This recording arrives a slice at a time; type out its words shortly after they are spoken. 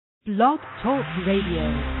Blog Talk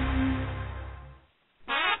Radio.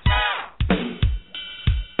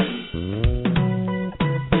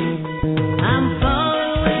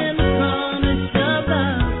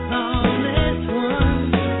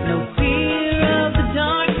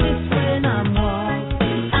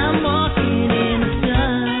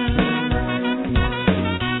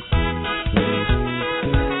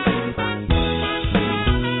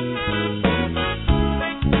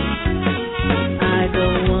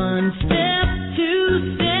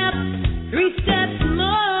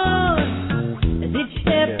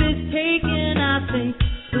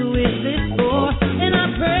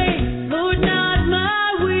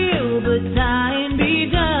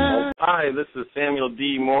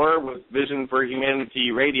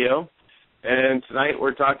 Radio, and tonight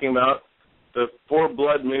we're talking about the 4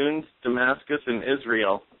 blood moons, Damascus and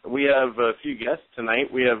Israel. We have a few guests tonight.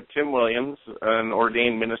 We have Tim Williams, an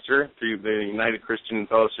ordained minister through the United Christian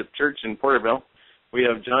Fellowship Church in Porterville. We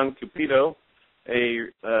have John Capito,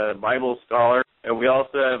 a Bible scholar, and we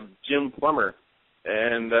also have Jim Plummer,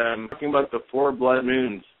 and talking about the 4 blood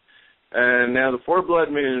moons. And now the 4 blood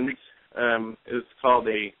moons is called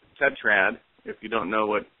a tetrad. If you don't know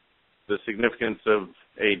what the significance of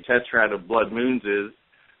a tetrad of blood moons is,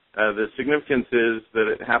 the significance is that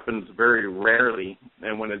it happens very rarely,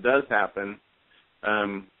 and when it does happen,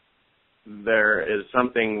 there is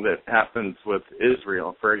something that happens with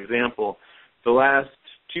Israel. For example, the last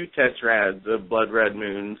 2 tetrads of blood red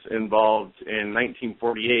moons involved in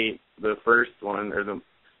 1948, the first one, or the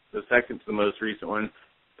second to the most recent one,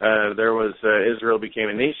 there was Israel became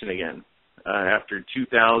a nation again after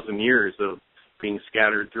 2,000 years of being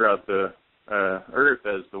scattered throughout the earth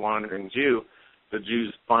as the wandering Jew. The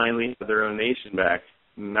Jews finally had their own nation back,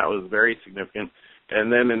 and that was very significant.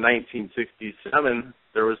 And then in 1967,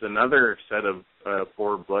 there was another set of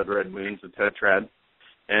 4 blood red moons, a tetrad,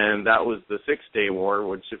 and that was the 6-Day War,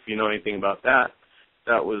 which, if you know anything about that,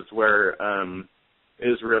 that was where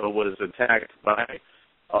Israel was attacked by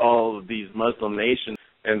all of these Muslim nations.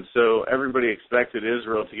 And so everybody expected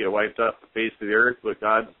Israel to get wiped off the face of the earth, but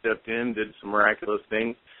God stepped in, did some miraculous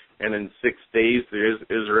things, and in 6 days the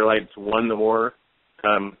Israelites won the war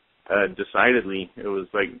decidedly. It was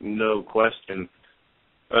like no question.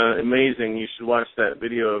 Amazing. You should watch that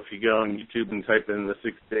video if you go on YouTube and type in the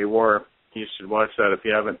 6-Day War. You should watch that if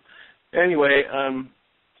you haven't. Anyway,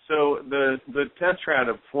 so the tetrad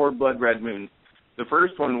of 4 blood red moons, the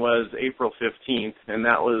first one was April 15th, and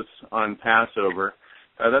that was on Passover.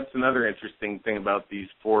 That's another interesting thing about these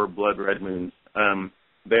 4 blood red moons.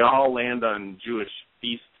 They all land on Jewish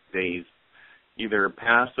feast days, either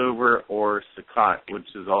Passover or Sukkot,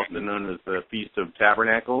 which is also known as the Feast of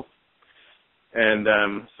Tabernacles. And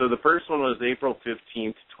so the first one was April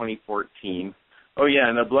 15th, 2014. Oh, yeah,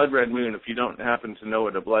 and a blood red moon, if you don't happen to know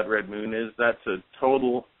what a blood red moon is, that's a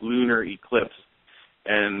total lunar eclipse.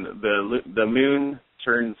 And the moon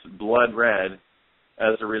turns blood red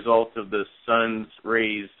as a result of the sun's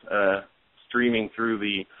rays streaming through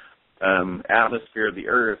the atmosphere of the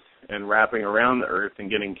earth and wrapping around the earth and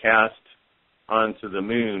getting cast onto the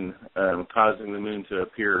moon, causing the moon to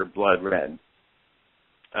appear blood red.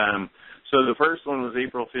 So the first one was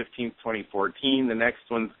April 15th, 2014. The next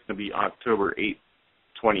one's going to be October 8th,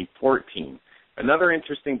 2014. Another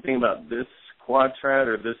interesting thing about this quadrant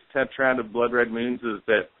or this tetrad of blood red moons is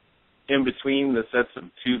that in between the sets of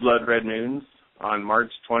 2 blood red moons, on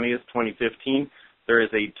March 20th, 2015, there is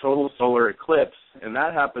a total solar eclipse, and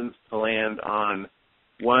that happens to land on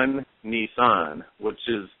b-Nisan, which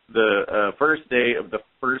is the first day of the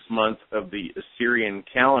first month of the Assyrian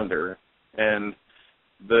calendar, and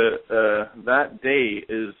that day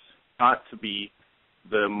is thought to be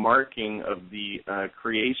the marking of the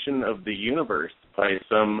creation of the universe by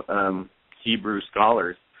some Hebrew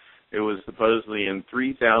scholars. It was supposedly in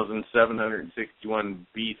 3761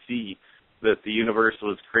 BC that the universe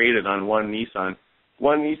was created on b-Nisan.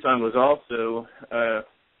 b-Nisan was also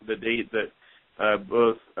the date that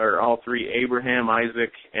all 3, Abraham,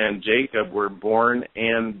 Isaac, and Jacob, were born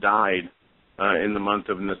and died in the month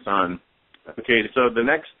of Nisan. Okay, so the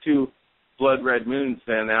next 2 blood red moons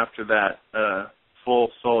then after that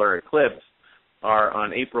full solar eclipse are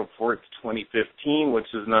on April 4th, 2015,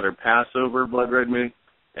 which is another Passover blood red moon,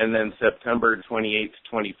 and then September 28th,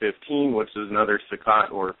 2015, which is another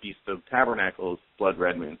Sukkot or Feast of Tabernacles blood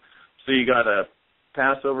red moon. So you got a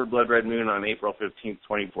Passover blood red moon on April 15th,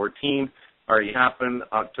 2014. Already happened.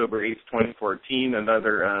 October 8th, 2014,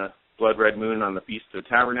 another blood red moon on the Feast of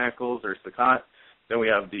Tabernacles or Sukkot. Then we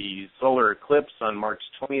have the solar eclipse on March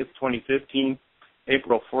 20th, 2015.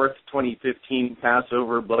 April 4th, 2015,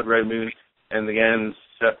 Passover blood red moon. And again,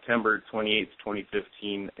 September 28th,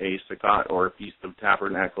 2015, a Sukkot or Feast of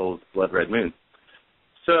Tabernacles blood red moon.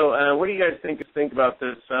 So what do you guys think about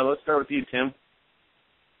this? Let's start with you, Tim.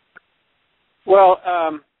 Well,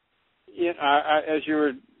 as you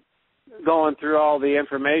were going through all the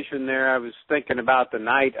information there, I was thinking about the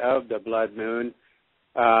night of the blood moon.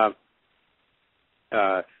 I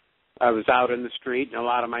was out in the street, and a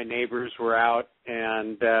lot of my neighbors were out,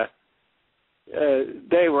 and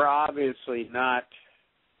they were obviously not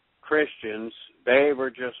Christians. They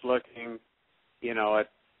were just looking,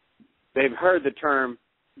 they've heard the term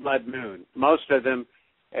blood moon. Most of them,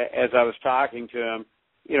 as I was talking to them,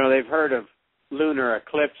 they've heard of lunar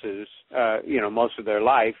eclipses, most of their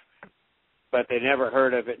life, but they never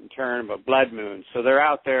heard of it in terms of blood moon. So they're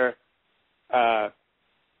out there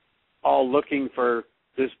all looking for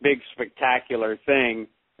this big spectacular thing,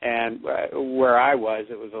 and where I was,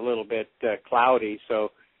 it was a little bit cloudy,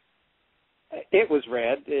 so it was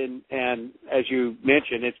red, and as you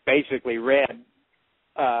mentioned, it's basically red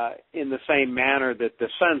in the same manner that the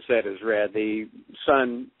sunset is red. The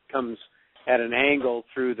sun comes at an angle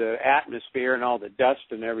through the atmosphere, and all the dust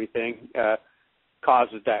and everything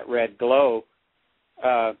causes that red glow.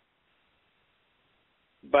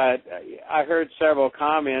 But I heard several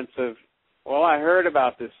comments of, well, I heard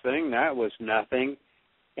about this thing, that was nothing,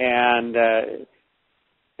 and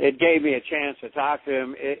it gave me a chance to talk to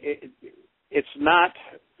him. It's not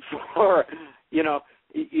for,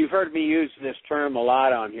 you've heard me use this term a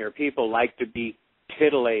lot on here. People like to be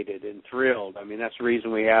titillated and thrilled. I mean, that's the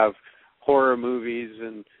reason we have horror movies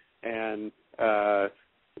and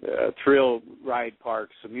thrill ride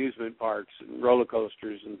parks, amusement parks, and roller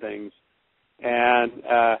coasters and things. And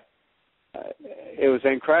it was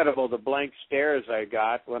incredible, the blank stares I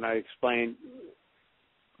got when I explained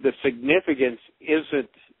the significance isn't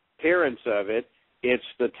appearance of it, it's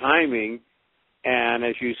the timing. And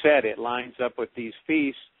as you said, it lines up with these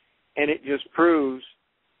feasts, and it just proves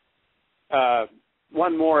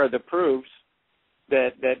one more of the proofs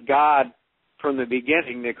that God, from the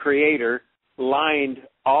beginning, the Creator, lined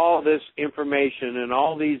all this information and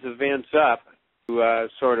all these events up to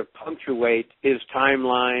sort of punctuate His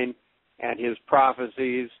timeline and His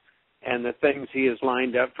prophecies and the things He has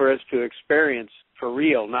lined up for us to experience for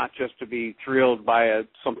real, not just to be thrilled by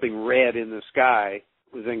something red in the sky.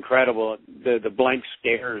 It was incredible, the blank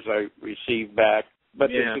stares I received back. But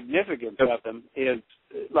the significance of them is,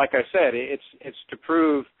 like I said, it's to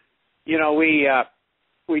prove,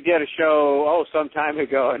 we did a show, some time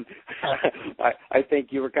ago, and I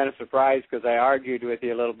think you were kind of surprised because I argued with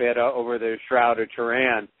you a little bit over the Shroud of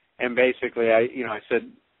Turin, and basically I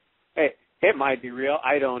said, hey, it might be real,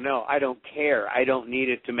 I don't know, I don't care, I don't need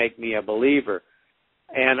it to make me a believer,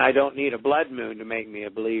 and I don't need a blood moon to make me a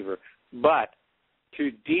believer, but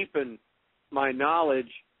to deepen my knowledge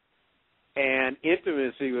and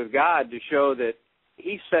intimacy with God, to show that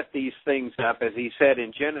He set these things up, as He said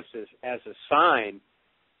in Genesis, as a sign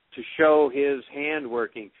to show His hand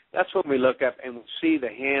working. That's when we look up and see the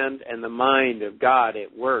hand and the mind of God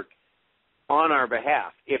at work on our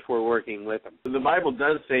behalf if we're working with Him. The Bible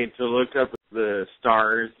does say to look up the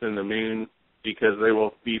stars and the moon because they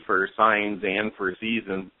will be for signs and for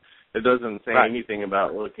seasons. It doesn't say anything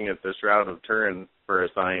about looking at the Shroud of Turin for a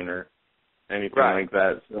sign or anything like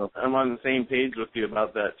that. So I'm on the same page with you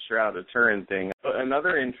about that Shroud of Turin thing.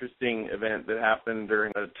 Another interesting event that happened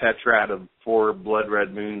during a tetrad of 4 blood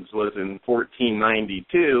red moons was in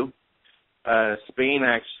 1492. Spain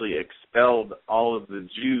actually expelled all of the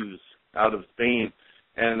Jews out of Spain,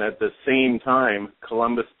 and at the same time,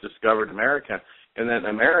 Columbus discovered America, and then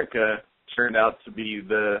America turned out to be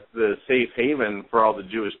the safe haven for all the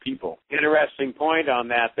Jewish people. Interesting point on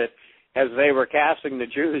that as they were casting the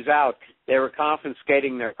Jews out, they were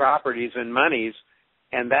confiscating their properties and monies,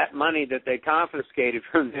 and that money that they confiscated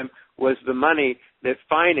from them was the money that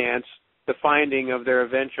financed the finding of their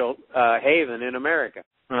eventual haven in America.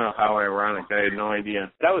 Oh, how ironic. I had no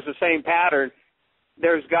idea. That was the same pattern.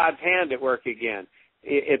 There's God's hand at work again.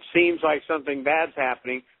 It seems like something bad's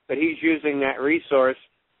happening, but He's using that resource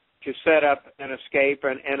to set up an escape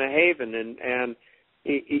and a haven. And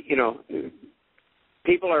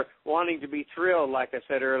people are wanting to be thrilled, like I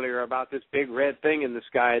said earlier, about this big red thing in the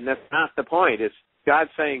sky, and that's not the point. It's God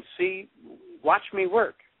saying, see, watch me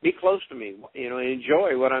work. Be close to me,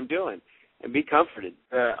 enjoy what I'm doing, and be comforted.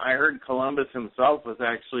 I heard Columbus himself was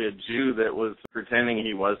actually a Jew that was pretending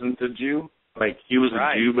he wasn't a Jew. Like, he was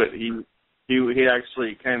a Jew, but he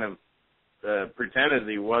actually kind of pretended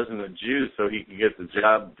he wasn't a Jew so he could get the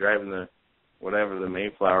job driving the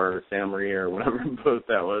Mayflower or San Maria or whatever boat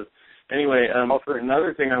that was. Anyway,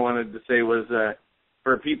 another thing I wanted to say was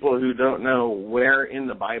for people who don't know where in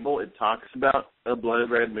the Bible it talks about a blood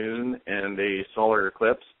red moon and a solar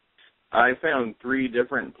eclipse, I found 3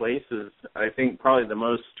 different places. I think probably the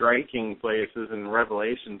most striking places in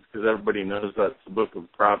Revelations, because everybody knows that's the book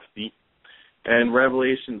of prophecy. And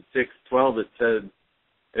Revelation 6:12, it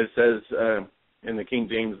says in the King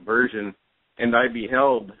James Version, "And I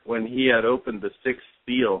beheld when he had opened the 6th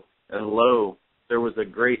seal, and lo, there was a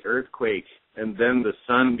great earthquake, and then the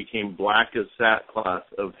sun became black as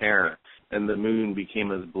sackcloth of hair, and the moon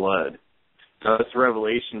became as blood." Now that's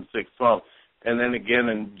Revelation 6:12. And then again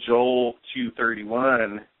in Joel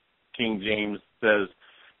 2:31, King James says,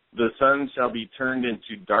 "The sun shall be turned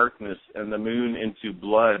into darkness and the moon into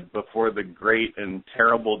blood before the great and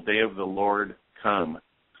terrible day of the Lord come."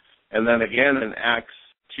 And then again in Acts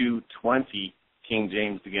 2:20, King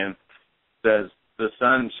James again says, "The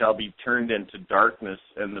sun shall be turned into darkness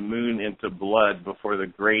and the moon into blood before the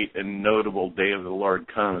great and notable day of the Lord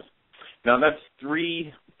comes." Now that's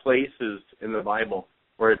 3 places in the Bible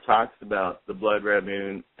where it talks about the blood red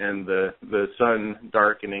moon and the sun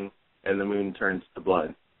darkening and the moon turns to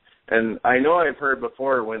blood. And I know I've heard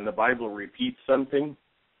before when the Bible repeats something,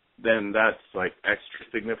 then that's like extra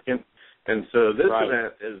significant. And so this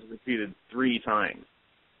event is repeated 3 times.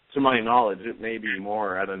 To my knowledge, it may be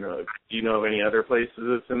more. I don't know. Do you know of any other places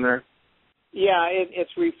it's in there? Yeah,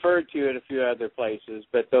 it's referred to in a few other places,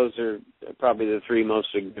 but those are probably the 3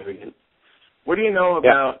 most significant. What do you know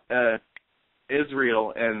about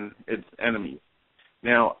Israel and its enemies?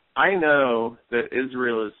 Now, I know that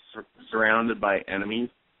Israel is surrounded by enemies.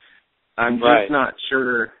 I'm just not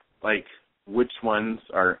sure, like, which ones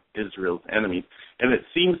are Israel's enemies. And it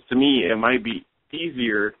seems to me it might be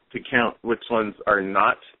easier to count which ones are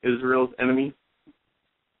not Israel's enemies.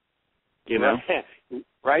 You know?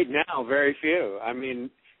 Right now, very few. I mean,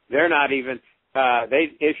 they're not even,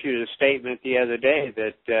 they issued a statement the other day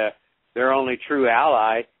that their only true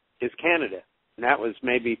ally is Canada. And that was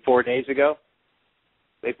maybe 4 days ago.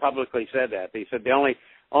 They publicly said that. They said the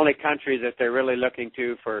only country that they're really looking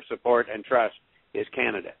to for support and trust is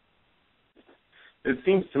Canada. It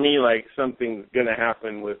seems to me like something's going to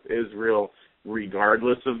happen with Israel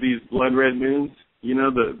regardless of these blood red moons. You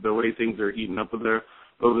know, the way things are heating up over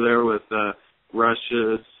there with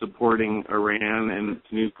Russia supporting Iran and its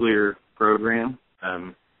nuclear program.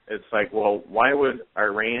 It's like, well, why would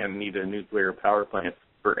Iran need a nuclear power plant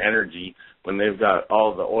for energy when they've got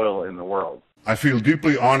all the oil in the world? I feel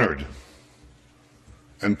deeply honored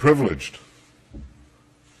and privileged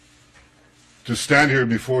to stand here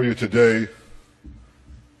before you today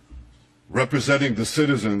representing the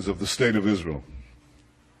citizens of the State of Israel.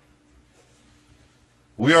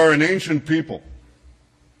 We are an ancient people.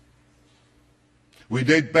 We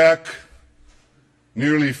date back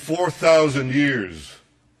nearly 4,000 years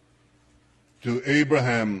to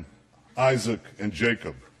Abraham, Isaac, and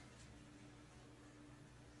Jacob.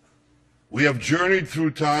 We have journeyed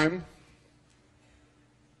through time.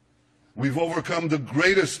 We've overcome the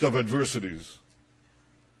greatest of adversities.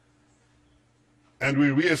 And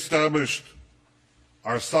we reestablished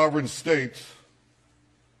our sovereign state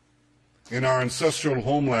in our ancestral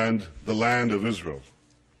homeland, the land of Israel.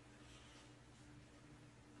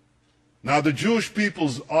 Now, the Jewish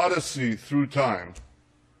people's odyssey through time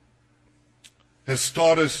has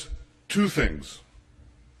taught us 2 things.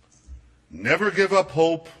 Never give up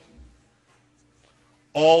hope,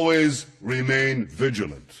 always remain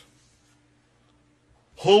vigilant.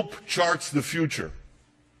 Hope charts the future.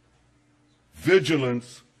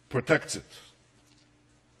 Vigilance protects it.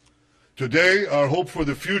 Today, our hope for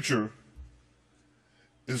the future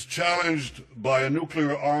is challenged by a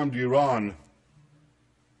nuclear-armed Iran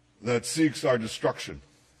that seeks our destruction.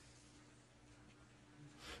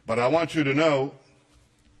 But I want you to know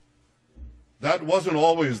that wasn't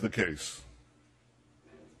always the case.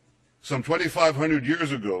 Some 2,500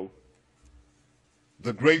 years ago,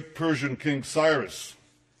 the great Persian king Cyrus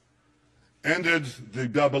ended the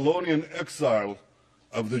Babylonian exile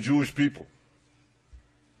of the Jewish people.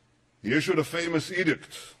 He issued a famous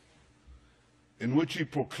edict in which he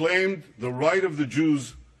proclaimed the right of the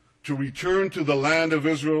Jews to return to the land of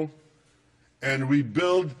Israel and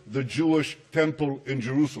rebuild the Jewish temple in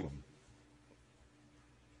Jerusalem.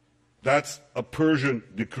 That's a Persian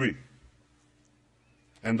decree.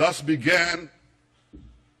 And thus began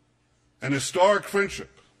an historic friendship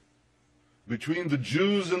between the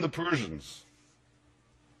Jews and the Persians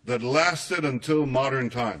that lasted until modern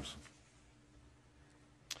times.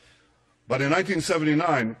 But in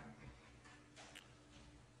 1979,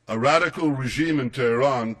 a radical regime in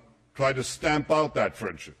Tehran tried to stamp out that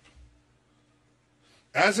friendship.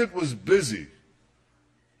 As it was busy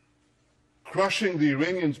crushing the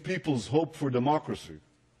Iranian people's hope for democracy,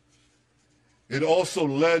 it also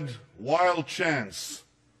led wild chants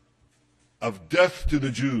of death to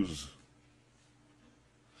the Jews.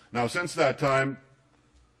 Now, since that time,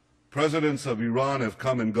 presidents of Iran have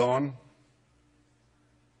come and gone.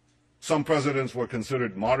 Some presidents were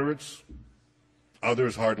considered moderates,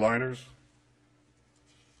 others hardliners.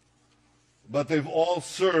 But they've all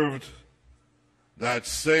served that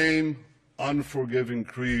same unforgiving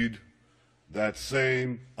creed, that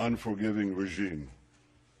same unforgiving regime.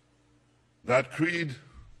 That creed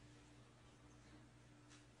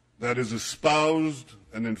that is espoused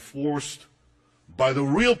and enforced by the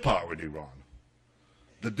real power in Iran,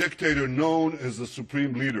 the dictator known as the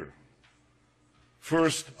supreme leader.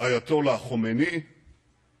 First Ayatollah Khomeini,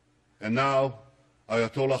 and now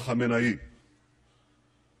Ayatollah Khamenei.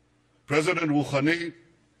 President Rouhani,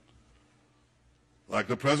 like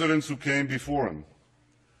the presidents who came before him,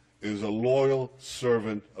 is a loyal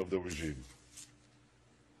servant of the regime.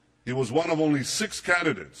 He was one of only 6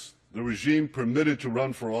 candidates the regime permitted to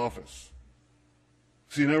run for office.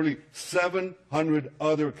 See, nearly 700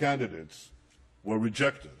 other candidates were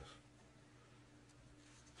rejected.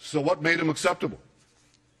 So what made him acceptable?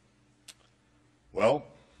 Well,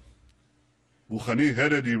 Rouhani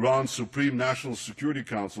headed Iran's Supreme National Security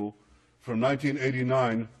Council from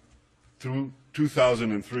 1989 through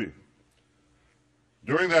 2003.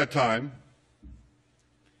 During that time,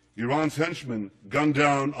 Iran's henchmen gunned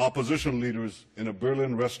down opposition leaders in a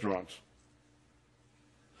Berlin restaurant.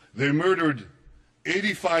 They murdered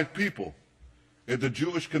 85 people at the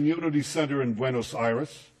Jewish Community Center in Buenos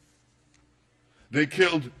Aires. They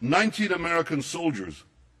killed 19 American soldiers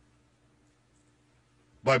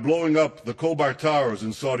by blowing up the Khobar Towers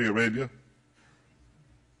in Saudi Arabia.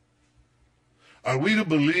 Are we to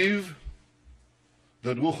believe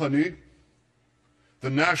that Rouhani, the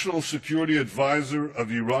national security advisor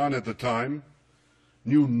of Iran at the time,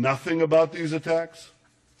 knew nothing about these attacks?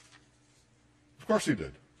 Of course he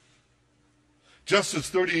did. Just as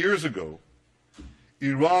 30 years ago,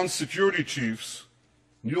 Iran's security chiefs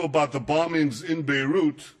knew about the bombings in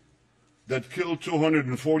Beirut that killed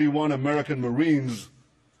 241 American Marines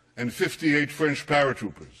and 58 French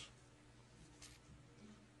paratroopers.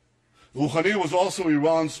 Rouhani was also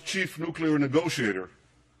Iran's chief nuclear negotiator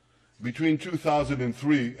between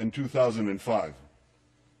 2003 and 2005.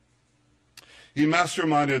 He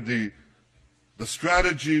masterminded the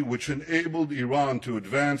strategy which enabled Iran to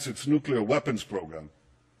advance its nuclear weapons program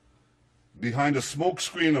behind a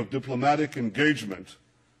smokescreen of diplomatic engagement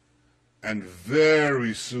and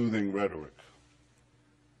very soothing rhetoric.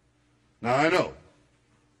 Now, I know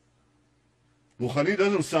Rouhani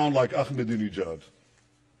doesn't sound like Ahmadinejad,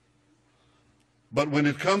 but when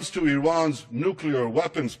it comes to Iran's nuclear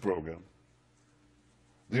weapons program,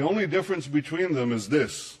 the only difference between them is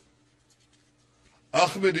this: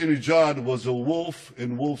 Ahmadinejad was a wolf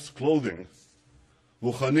in wolf's clothing.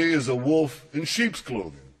 Rouhani is a wolf in sheep's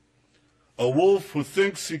clothing. A wolf who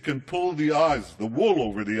thinks he can pull the wool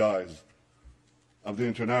over the eyes of the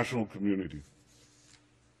international community.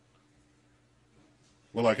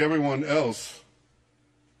 Well, like everyone else,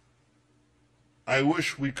 I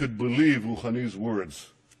wish we could believe Rouhani's words.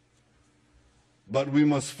 But we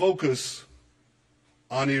must focus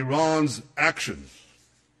on Iran's actions.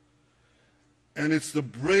 And it's the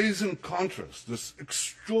brazen contrast, this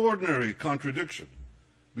extraordinary contradiction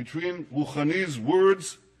between Rouhani's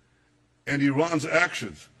words and Iran's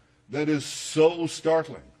actions that is so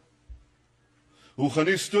startling.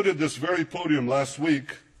 Rouhani stood at this very podium last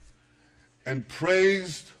week and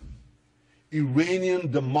praised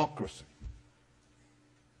Iranian democracy.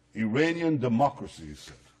 Iranian democracy, he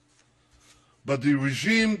said. But the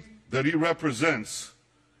regime that he represents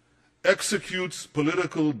executes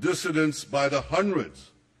political dissidents by the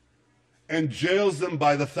hundreds and jails them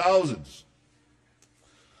by the thousands.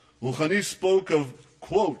 Rouhani spoke of,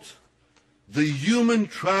 quote, the human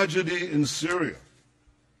tragedy in Syria.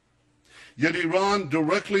 Yet Iran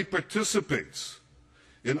directly participates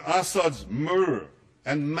in Assad's murder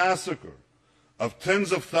and massacre of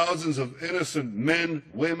tens of thousands of innocent men,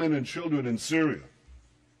 women, and children in Syria.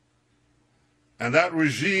 And that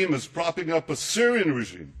regime is propping up a Syrian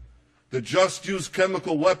regime that just used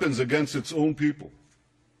chemical weapons against its own people.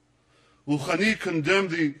 Rouhani condemned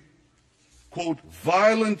the, quote,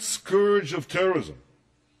 violent scourge of terrorism.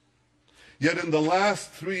 Yet in the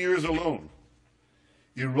last 3 years alone,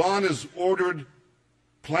 Iran has ordered,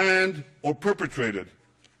 planned, or perpetrated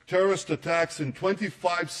terrorist attacks in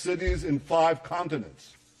 25 cities in 5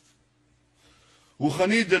 continents.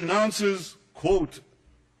 Rouhani denounces, quote,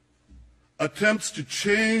 attempts to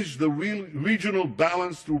change the regional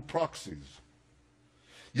balance through proxies.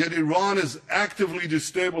 Yet Iran is actively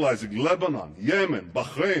destabilizing Lebanon, Yemen,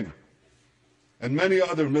 Bahrain, and many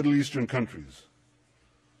other Middle Eastern countries.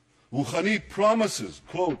 Rouhani promises,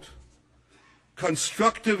 quote,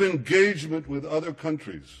 constructive engagement with other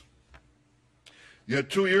countries. Yet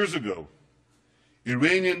 2 years ago,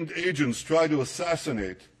 Iranian agents tried to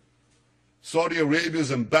assassinate Saudi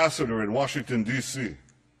Arabia's ambassador in Washington, D.C.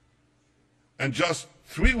 And just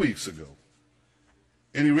 3 weeks ago,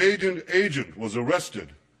 an Iranian agent was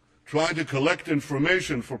arrested trying to collect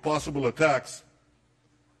information for possible attacks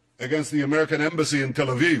against the American embassy in Tel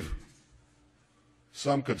Aviv.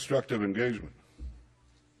 Some constructive engagement.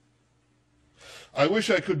 I wish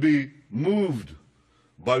I could be moved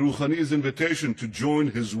by Rouhani's invitation to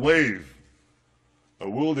join his wave, a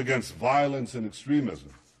world against violence and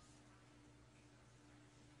extremism.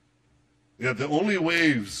 Yet the only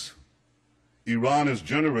waves Iran has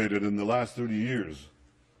generated in the last 30 years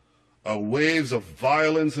are waves of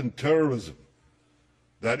violence and terrorism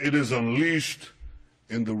that it has unleashed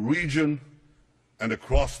in the region and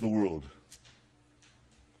across the world.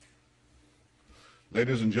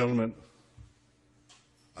 Ladies and gentlemen,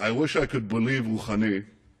 I wish I could believe Rouhani,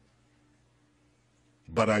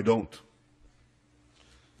 but I don't.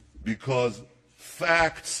 Because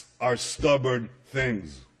facts are stubborn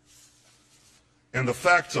things. And the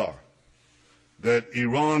facts are that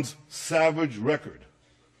Iran's savage record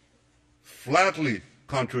flatly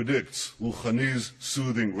contradicts Rouhani's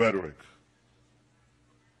soothing rhetoric.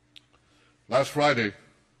 Last Friday,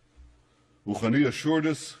 Rouhani assured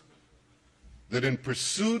us that in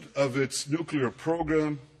pursuit of its nuclear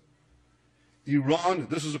program, Iran,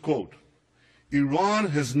 this is a quote, Iran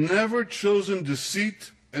has never chosen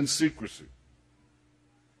deceit and secrecy.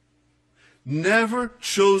 Never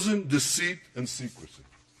chosen deceit and secrecy.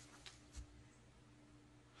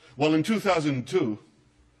 Well, in 2002,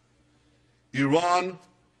 Iran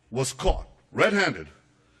was caught red-handed,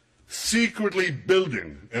 secretly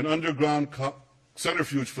building an underground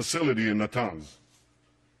centrifuge facility in Natanz.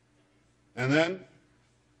 And then,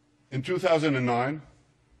 in 2009,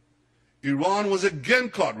 Iran was again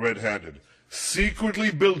caught red-handed,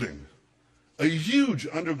 secretly building a huge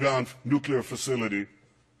underground nuclear facility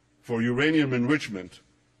for uranium enrichment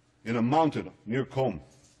in a mountain near Qom.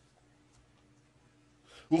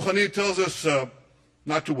 Rouhani tells us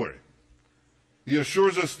not to worry. He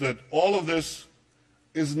assures us that all of this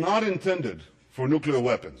is not intended for nuclear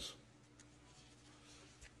weapons.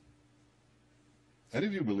 Any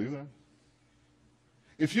of you believe that?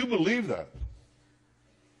 If you believe that,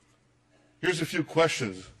 here's a few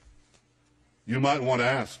questions you might want to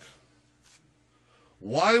ask.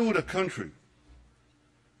 Why would a country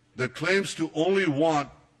that claims to only want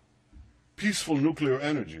peaceful nuclear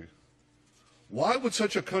energy, why would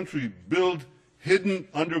such a country build hidden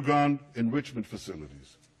underground enrichment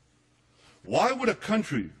facilities? Why would a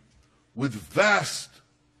country with vast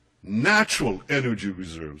natural energy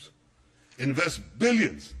reserves invest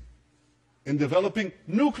billions in developing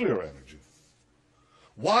nuclear energy?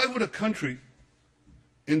 Why would a country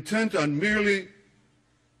intent on merely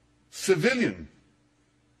civilian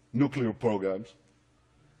nuclear programs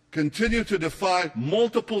continue to defy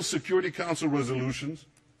multiple Security Council resolutions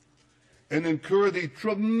and incur the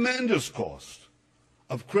tremendous cost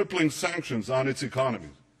of crippling sanctions on its economies?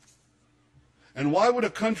 And why would a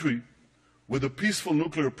country with a peaceful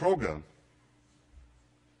nuclear program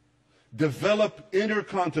develop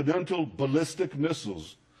intercontinental ballistic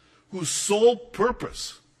missiles whose sole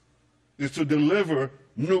purpose is to deliver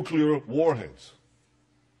nuclear warheads?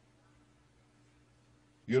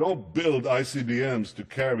 You don't build ICBMs to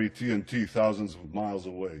carry TNT thousands of miles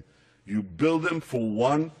away. You build them for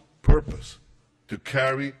one purpose, to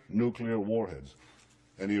carry nuclear warheads.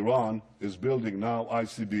 And Iran is building now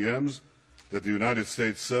ICBMs that the United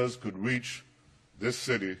States says could reach this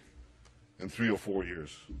city in 3 or 4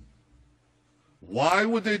 years. Why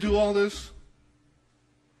would they do all this?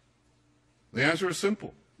 The answer is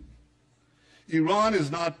simple. Iran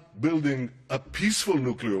is not building a peaceful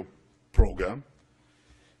nuclear program.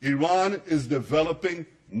 Iran is developing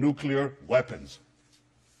nuclear weapons.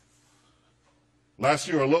 Last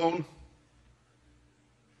year alone,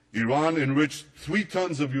 Iran enriched 3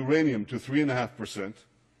 tons of uranium to 3.5%,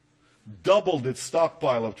 doubled its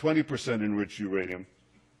stockpile of 20% enriched uranium,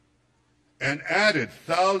 and added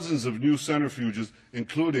thousands of new centrifuges,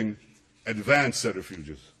 including advanced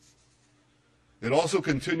centrifuges. It also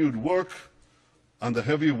continued work on the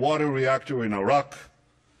heavy water reactor in Iraq.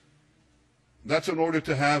 That's in order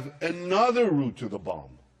to have another route to the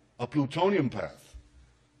bomb, a plutonium path.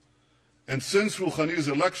 And since Rouhani's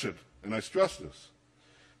election, and I stress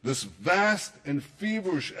this vast and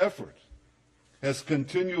feverish effort has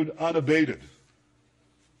continued unabated.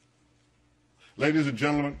 Ladies and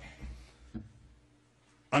gentlemen,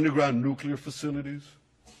 underground nuclear facilities,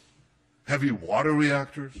 heavy water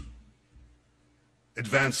reactors,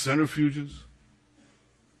 advanced centrifuges,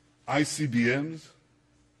 ICBMs.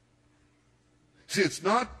 See, it's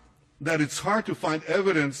not that it's hard to find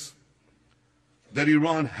evidence that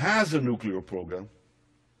Iran has a nuclear program,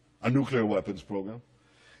 a nuclear weapons program.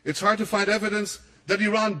 It's hard to find evidence that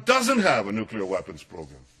Iran doesn't have a nuclear weapons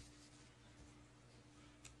program.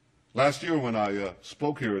 Last year when I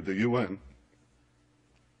spoke here at the UN,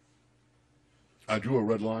 I drew a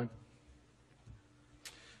red line.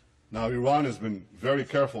 Now, Iran has been very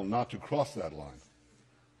careful not to cross that line.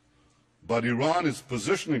 But Iran is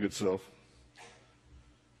positioning itself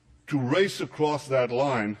to race across that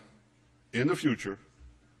line in the future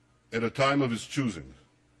at a time of its choosing.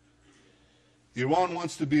 Iran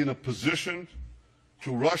wants to be in a position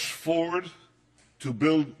to rush forward to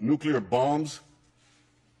build nuclear bombs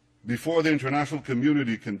before the international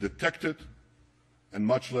community can detect it and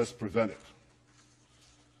much less prevent it.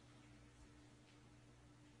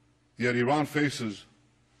 Yet Iran faces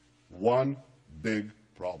one big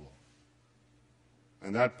problem.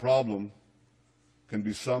 And that problem can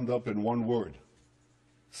be summed up in one word: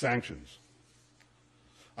 sanctions.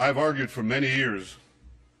 I've argued for many years,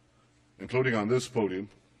 including on this podium,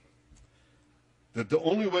 that the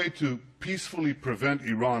only way to peacefully prevent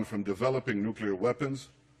Iran from developing nuclear weapons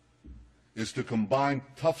is to combine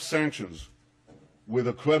tough sanctions with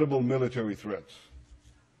a credible military threat.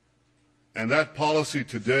 And that policy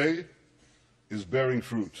today is bearing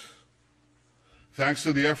fruit. Thanks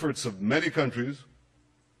to the efforts of many countries,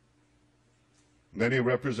 many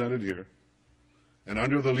represented here, and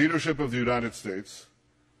under the leadership of the United States,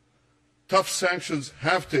 tough sanctions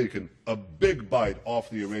have taken a big bite off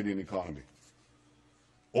the Iranian economy.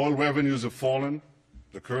 Oil revenues have fallen,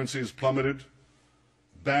 the currency has plummeted,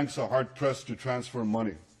 banks are hard-pressed to transfer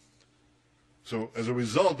money. So as a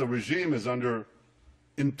result, the regime is under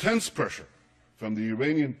intense pressure from the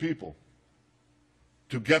Iranian people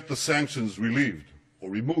to get the sanctions relieved or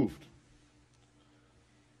removed.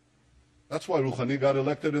 That's why Rouhani got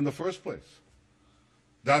elected in the first place.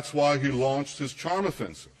 That's why he launched his charm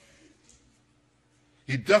offensive.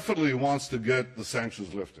 He definitely wants to get the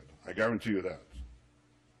sanctions lifted. I guarantee you that.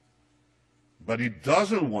 But he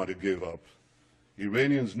doesn't want to give up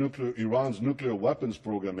Iran's nuclear weapons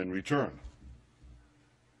program in return.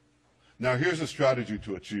 Now, here's a strategy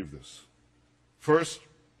to achieve this. First,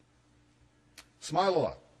 smile a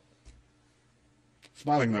lot.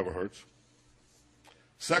 Smiling never hurts.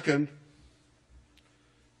 Second,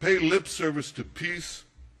 pay lip service to peace,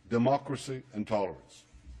 democracy, and tolerance.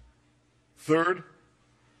 Third,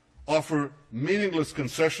 offer meaningless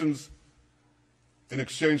concessions in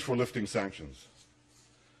exchange for lifting sanctions.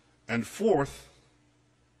 And fourth,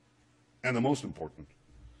 and the most important,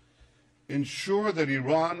 ensure that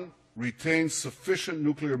Iran retains sufficient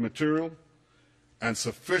nuclear material and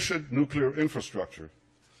sufficient nuclear infrastructure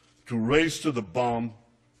to race to the bomb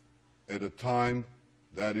at a time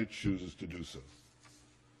that it chooses to do so.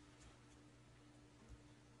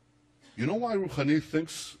 You know why Rouhani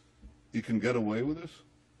thinks he can get away with this?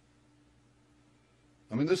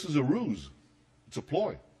 I mean, this is a ruse. It's a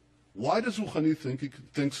ploy. Why does Rouhani think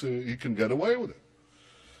he can get away with it?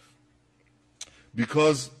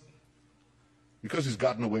 Because he's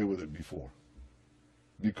gotten away with it before.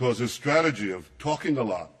 Because his strategy of talking a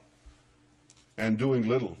lot and doing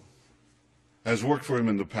little has worked for him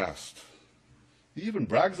in the past. He even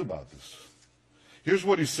brags about this. Here's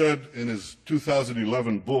what he said in his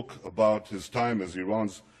 2011 book about his time as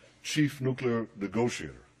Iran's chief nuclear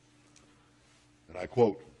negotiator. And I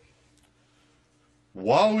quote,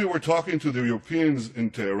 "While we were talking to the Europeans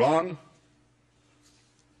in Tehran,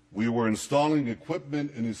 we were installing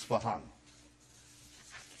equipment in Isfahan."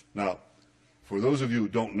 Now, for those of you who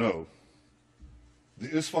don't know,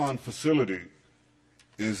 the Isfahan facility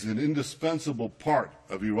is an indispensable part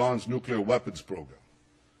of Iran's nuclear weapons program.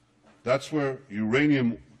 That's where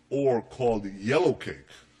uranium ore called yellow cake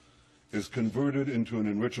is converted into an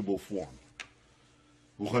enrichable form.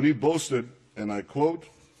 Rouhani boasted, and I quote,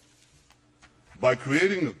 "By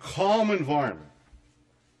creating a calm environment,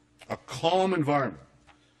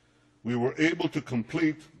 we were able to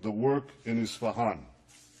complete the work in Isfahan."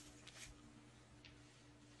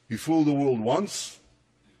 He fooled the world once.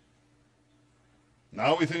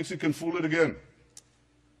 Now he thinks he can fool it again.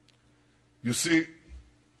 You see,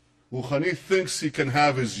 Rouhani thinks he can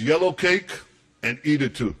have his yellow cake and eat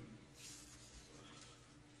it too.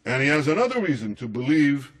 And he has another reason to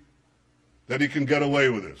believe that he can get away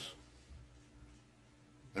with this.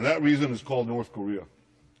 And that reason is called North Korea.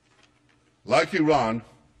 Like Iran,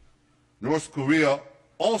 North Korea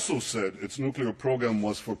also said its nuclear program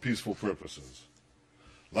was for peaceful purposes.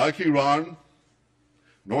 Like Iran,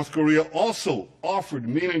 North Korea also offered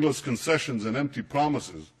meaningless concessions and empty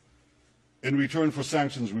promises in return for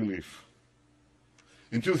sanctions relief.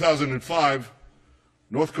 In 2005,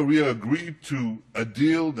 North Korea agreed to a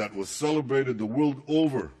deal that was celebrated the world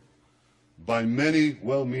over by many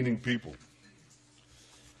well-meaning people.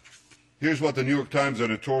 Here's what the New York Times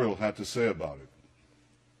editorial had to say about it.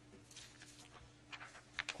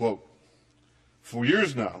 Quote, "For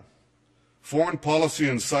years now, foreign policy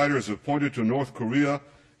insiders have pointed to North Korea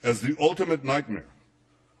as the ultimate nightmare,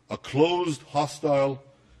 a closed, hostile,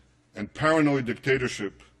 and paranoid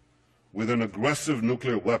dictatorship with an aggressive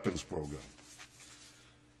nuclear weapons program.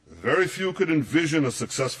 Very few could envision a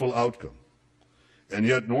successful outcome, and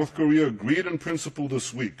yet North Korea agreed in principle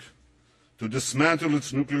this week to dismantle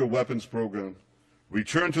its nuclear weapons program,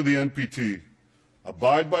 return to the NPT,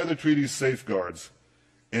 abide by the treaty's safeguards,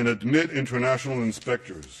 and admit international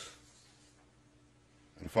inspectors.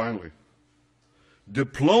 And finally,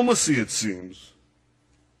 diplomacy, it seems,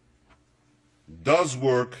 does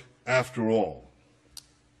work after all."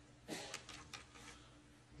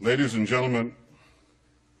 Ladies and gentlemen,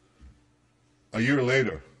 a year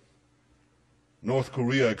later, North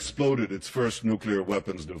Korea exploded its first nuclear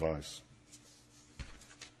weapons device.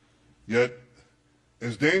 Yet,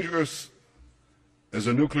 as dangerous as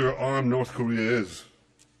a nuclear-armed North Korea is,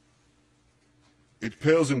 it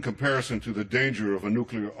pales in comparison to the danger of a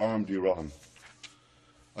nuclear-armed Iran.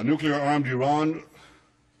 A nuclear-armed Iran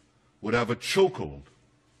would have a chokehold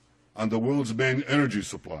on the world's main energy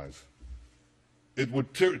supplies. It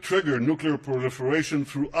would trigger nuclear proliferation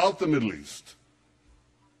throughout the Middle East,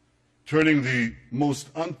 turning the most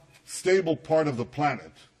unstable part of the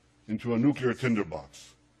planet into a nuclear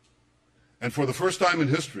tinderbox. And for the first time in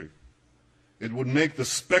history, it would make the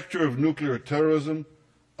specter of nuclear terrorism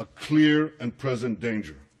a clear and present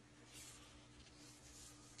danger.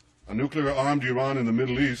 A nuclear-armed Iran in the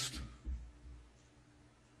Middle East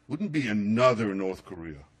wouldn't be another North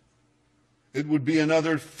Korea. It would be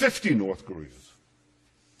another 50 North Koreas.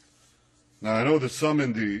 Now, I know that some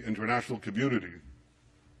in the international community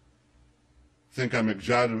think I'm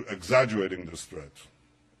exaggerating this threat.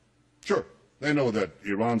 Sure, they know that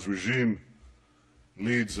Iran's regime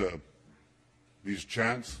leads these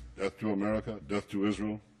chants, death to America, death to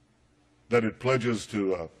Israel, that it pledges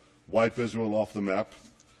to wipe Israel off the map.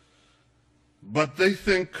 But they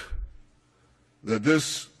think that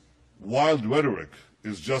this wild rhetoric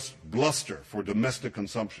is just bluster for domestic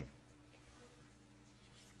consumption.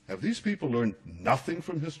 Have these people learned nothing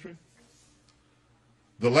from history?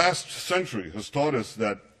 The last century has taught us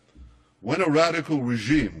that when a radical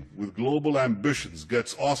regime with global ambitions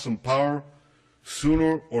gets awesome power,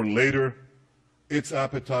 sooner or later, its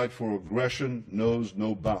appetite for aggression knows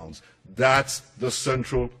no bounds. That's the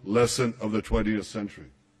central lesson of the 20th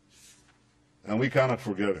century. And we cannot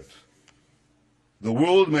forget it. The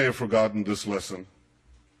world may have forgotten this lesson.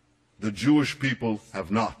 The Jewish people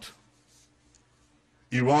have not.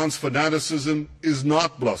 Iran's fanaticism is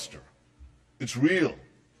not bluster. It's real.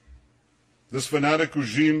 This fanatic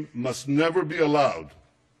regime must never be allowed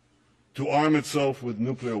to arm itself with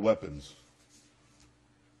nuclear weapons.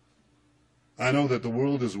 I know that the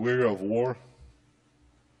world is weary of war.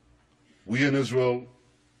 We in Israel,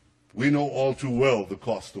 we know all too well the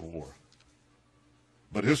cost of war.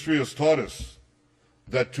 But history has taught us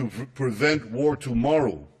that to prevent war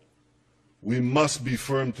tomorrow, we must be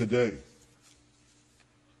firm today.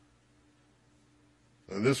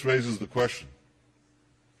 And this raises the question,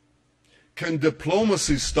 can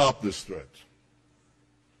diplomacy stop this threat?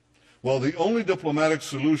 Well, the only diplomatic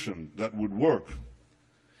solution that would work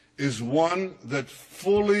is one that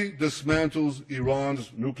fully dismantles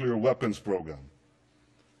Iran's nuclear weapons program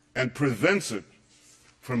and prevents it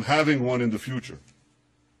from having one in the future.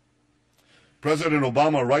 President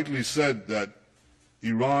Obama rightly said that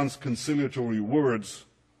Iran's conciliatory words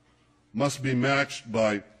must be matched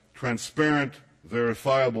by transparent,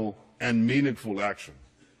 verifiable, and meaningful action.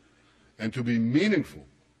 And to be meaningful,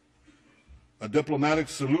 a diplomatic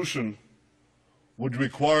solution would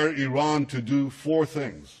require Iran to do four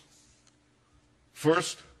things.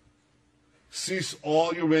 First, cease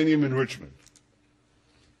all uranium enrichment.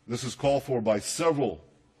 This is called for by several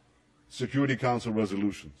Security Council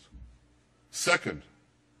resolutions. Second,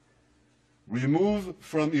 remove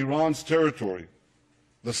from Iran's territory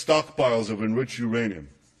the stockpiles of enriched uranium.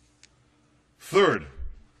 Third,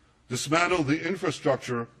 dismantle the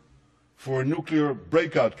infrastructure for a nuclear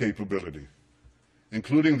breakout capability.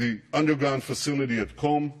 including the underground facility at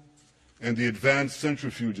Qom and the advanced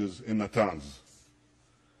centrifuges in Natanz.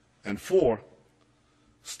 And 4,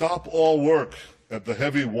 stop all work at the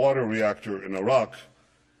heavy water reactor in Iraq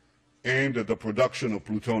aimed at the production of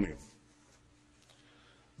plutonium.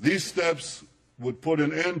 These steps would put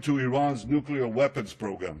an end to Iran's nuclear weapons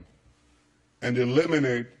program and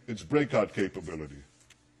eliminate its breakout capability.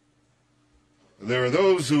 There are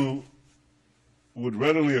those who would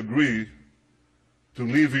readily agree to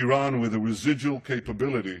leave Iran with a residual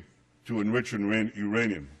capability to enrich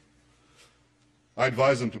uranium. I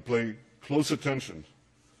advise them to pay close attention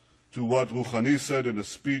to what Rouhani said in a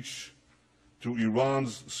speech to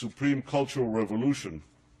Iran's Supreme Cultural Revolutionary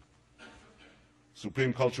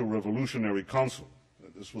Council.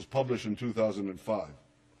 This was published in 2005.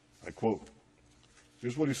 I quote,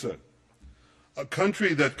 here's what he said. A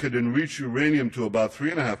country that could enrich uranium to about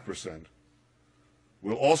 3.5%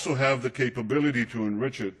 will also have the capability to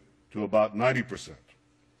enrich it to about 90%.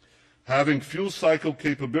 Having fuel cycle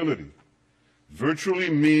capability virtually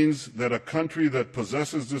means that a country that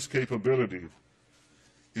possesses this capability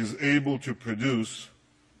is able to produce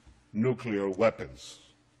nuclear weapons.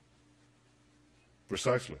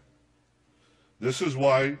 Precisely. This is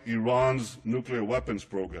why Iran's nuclear weapons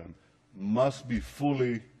program must be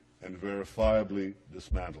fully and verifiably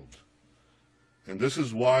dismantled. And this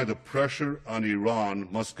is why the pressure on Iran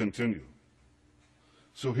must continue.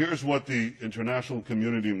 So here's what the international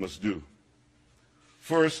community must do.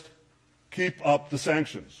 First, keep up the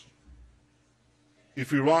sanctions.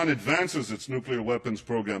 If Iran advances its nuclear weapons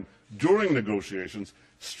program during negotiations,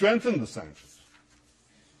 strengthen the sanctions.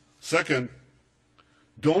 Second,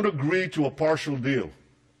 don't agree to a partial deal.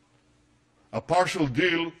 A partial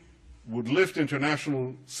deal would lift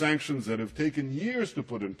international sanctions that have taken years to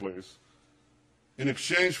put in place in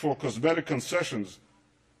exchange for cosmetic concessions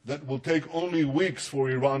that will take only weeks for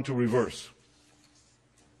Iran to reverse.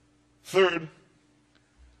 Third,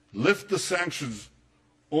 lift the sanctions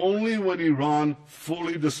only when Iran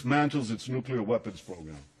fully dismantles its nuclear weapons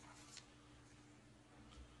program.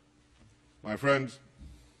 My friends,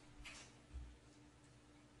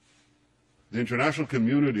 the international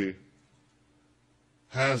community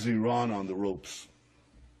has Iran on the ropes.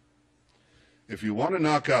 If you want to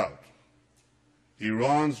knock out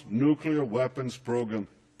Iran's nuclear weapons program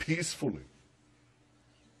peacefully,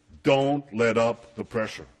 don't let up the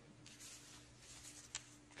pressure.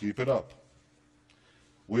 Keep it up.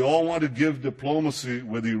 We all want to give diplomacy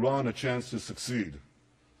with Iran a chance to succeed.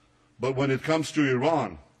 But when it comes to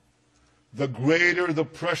Iran, the greater the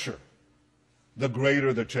pressure, the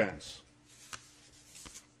greater the chance.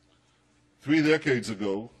 3 decades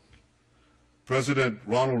ago, President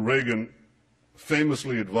Ronald Reagan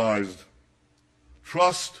famously advised,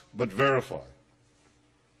 trust but verify.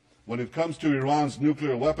 When it comes to Iran's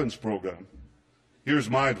nuclear weapons program, here's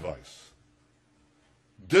my advice.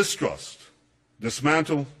 Distrust,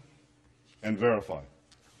 dismantle, and verify.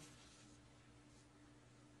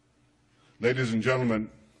 Ladies and gentlemen,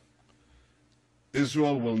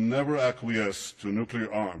 Israel will never acquiesce to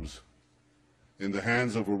nuclear arms in the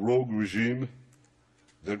hands of a rogue regime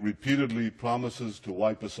that repeatedly promises to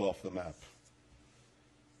wipe us off the map.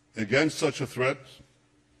 Against such a threat,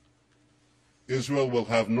 Israel will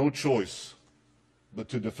have no choice but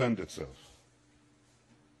to defend itself.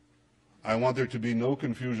 I want there to be no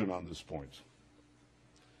confusion on this point.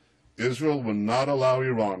 Israel will not allow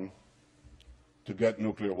Iran to get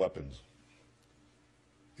nuclear weapons.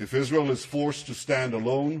 If Israel is forced to stand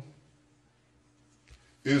alone,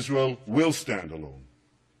 Israel will stand alone.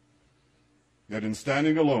 Yet in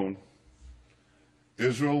standing alone,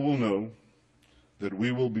 Israel will know that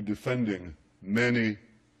we will be defending many,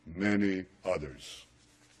 many others.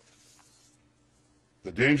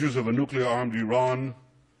 The dangers of a nuclear-armed Iran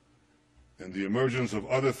and the emergence of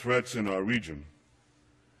other threats in our region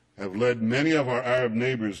have led many of our Arab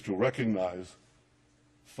neighbors to recognize,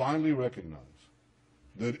 finally recognize,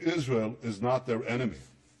 that Israel is not their enemy.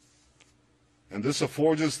 And this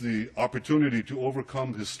affords us the opportunity to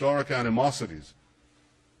overcome historic animosities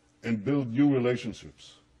and build new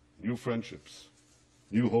relationships, new friendships,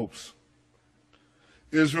 new hopes.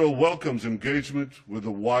 Israel welcomes engagement with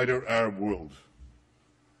the wider Arab world.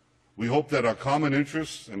 We hope that our common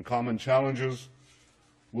interests and common challenges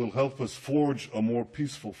will help us forge a more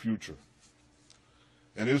peaceful future.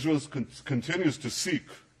 And Israel continues to seek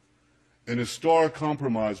an historic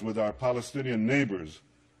compromise with our Palestinian neighbors,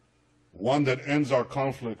 one that ends our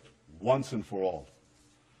conflict once and for all.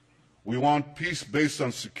 We want peace based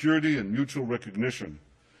on security and mutual recognition,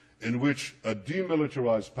 in which a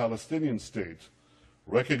demilitarized Palestinian state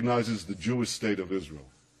recognizes the Jewish state of Israel.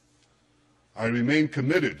 I remain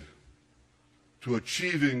committed to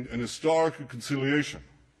achieving an historic reconciliation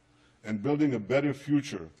and building a better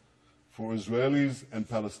future for Israelis and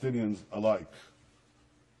Palestinians alike.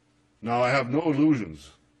 Now, I have no illusions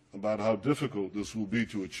about how difficult this will be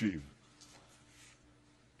to achieve.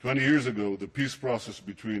 20 years ago, the peace process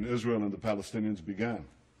between Israel and the Palestinians began.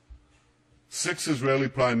 6 Israeli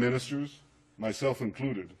prime ministers, myself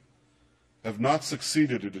included, have not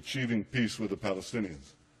succeeded in achieving peace with the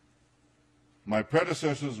Palestinians. My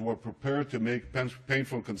predecessors were prepared to make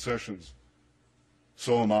painful concessions.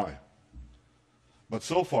 So am I. But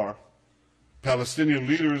so far, Palestinian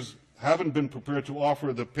leaders haven't been prepared to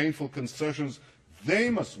offer the painful concessions they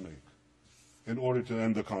must make in order to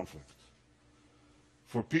end the conflict.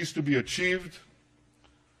 For peace to be achieved,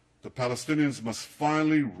 the Palestinians must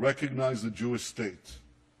finally recognize the Jewish state,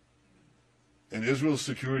 and Israel's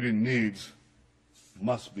security needs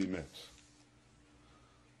must be met.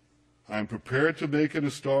 I am prepared to make an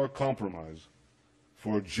historic compromise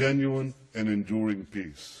for a genuine and enduring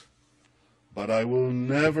peace, but I will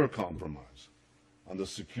never compromise on the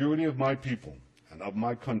security of my people and of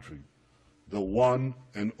my country, the one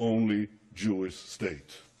and only Jewish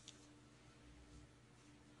state.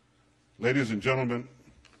 Ladies and gentlemen,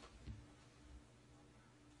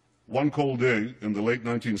 one cold day in the late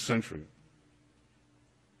 19th century,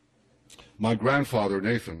 my grandfather,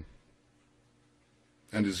 Nathan,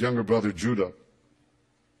 and his younger brother, Judah,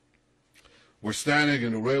 were standing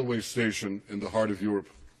in a railway station in the heart of Europe.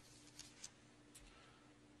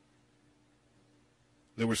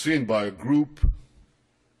 They were seen by a group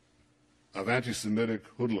of anti-Semitic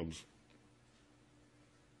hoodlums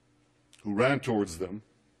who ran towards them,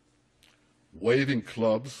 waving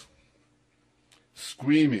clubs,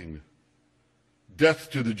 screaming,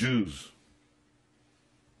 "Death to the Jews."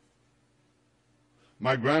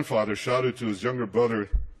 My grandfather shouted to his younger brother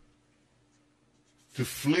to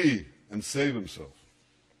flee and save himself.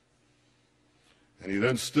 And he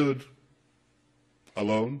then stood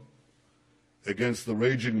alone against the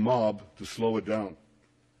raging mob to slow it down.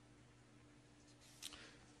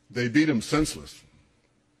 They beat him senseless.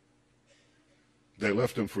 They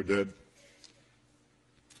left him for dead.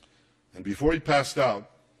 And before he passed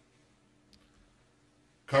out,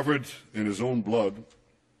 covered in his own blood,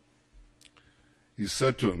 he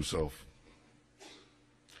said to himself,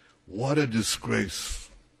 "What a disgrace.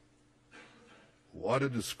 What a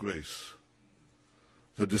disgrace.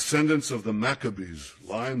 The descendants of the Maccabees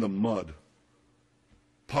lie in the mud,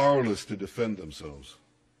 powerless to defend themselves."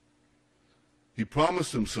 He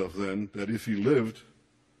promised himself then that if he lived,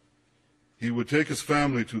 he would take his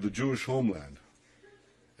family to the Jewish homeland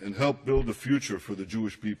and help build a future for the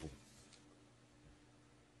Jewish people.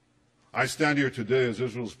 I stand here today as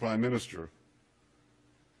Israel's Prime Minister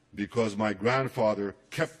because my grandfather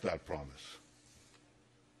kept that promise.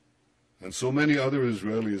 And so many other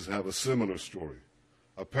Israelis have a similar story,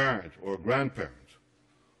 a parent or a grandparent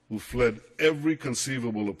who fled every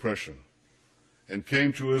conceivable oppression and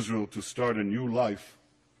came to Israel to start a new life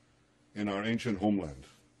in our ancient homeland.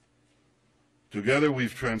 Together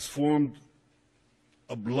we've transformed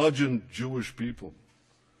a bludgeoned Jewish people,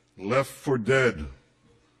 left for dead,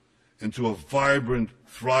 into a vibrant,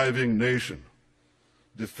 thriving nation,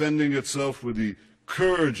 defending itself with the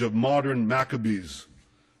courage of modern Maccabees,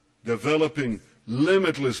 developing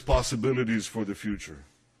limitless possibilities for the future.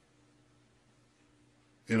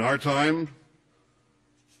 In our time,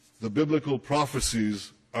 the biblical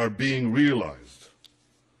prophecies are being realized.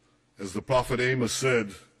 As the prophet Amos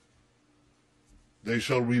said, "They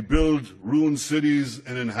shall rebuild ruined cities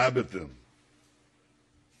and inhabit them.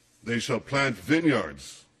 They shall plant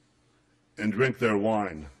vineyards and drink their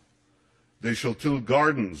wine. They shall till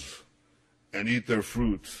gardens and eat their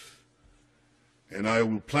fruit. And I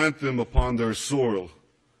will plant them upon their soil,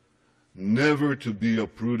 never to be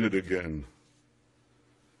uprooted again.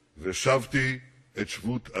 ושבתי את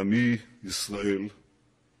שבות עמי ישראל,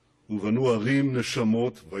 ובנו ערים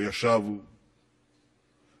נשמות וישבו,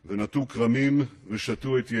 ונטו כרמים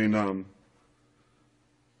ושתו את יינם,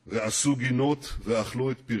 ועשו גינות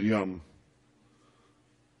ואכלו את פריים,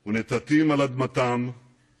 ונטטים על אדמתם,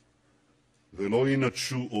 ולא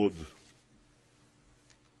ינטשו עוד."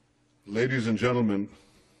 Ladies and gentlemen,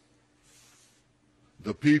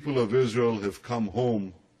 the people of Israel have come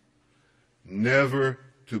home never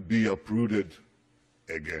to be uprooted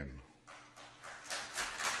again.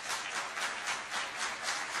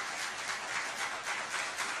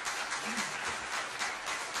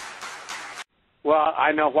 Well,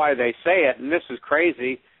 I know why they say it, and this is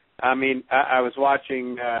crazy. I mean, I was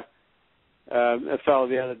watching a fellow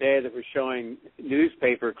the other day that was showing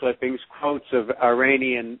newspaper clippings, quotes of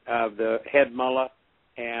the head mullah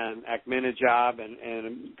and Ahmadinejad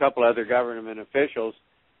and a couple other government officials,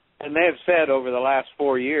 and they have said over the last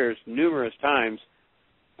 4 years numerous times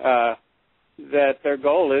that their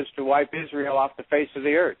goal is to wipe Israel off the face of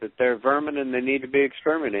the earth, that they're vermin and they need to be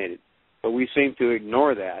exterminated. But we seem to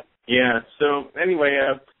ignore that. Yeah, so anyway,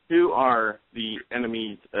 who are the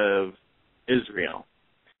enemies of Israel?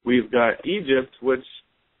 We've got Egypt, which,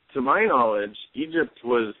 to my knowledge, Egypt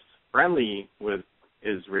was friendly with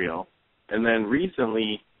Israel. And then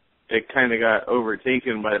recently, it kind of got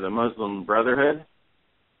overtaken by the Muslim Brotherhood.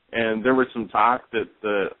 And there was some talk that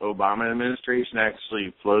the Obama administration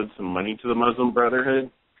actually flowed some money to the Muslim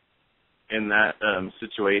Brotherhood in that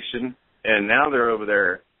situation. And now they're over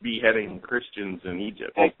there beheading Christians in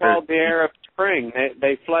Egypt. They called the Arab Spring.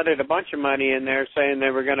 They flooded a bunch of money in there saying they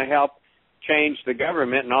were going to help change the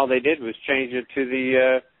government, and all they did was change it to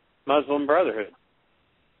the Muslim Brotherhood.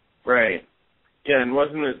 Right. Yeah, and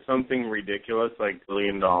wasn't it something ridiculous, like $1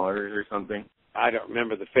 billion or something? I don't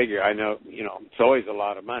remember the figure. I know, it's always a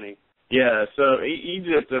lot of money. Yeah, so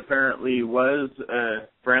Egypt apparently was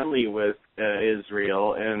friendly with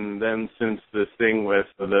Israel, and then since this thing with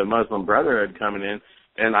the Muslim Brotherhood coming in,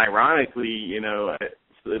 and ironically,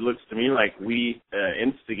 it looks to me like we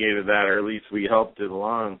instigated that, or at least we helped it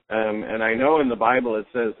along. And I know in the Bible it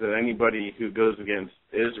says that anybody who goes against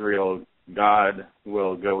Israel, God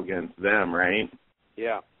will go against them, right?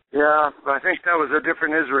 Yeah. Yeah, I think that was a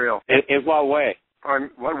different Israel. In what way?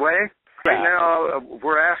 What way? Yeah. Right now,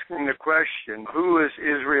 we're asking the question, who is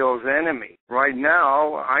Israel's enemy? Right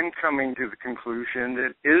now, I'm coming to the conclusion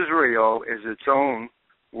that Israel is its own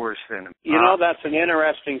worst enemy. That's an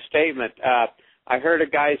interesting statement. I heard a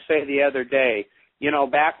guy say the other day,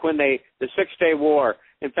 back when the 6-Day War,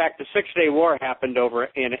 in fact, the 6-Day War happened over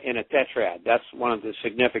in a tetrad. That's one of the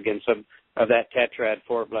significance of that tetrad,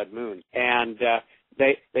 4 blood moons. And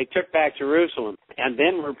they took back Jerusalem and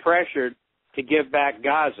then were pressured to give back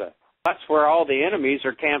Gaza. That's where all the enemies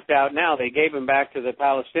are camped out now. They gave them back to the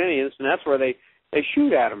Palestinians, and that's where they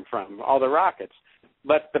shoot at them from, all the rockets.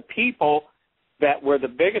 But the people that were the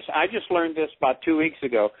biggest, I just learned this about 2 weeks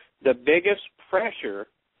ago, the biggest pressure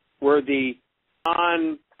were the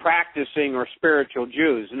non-practicing or spiritual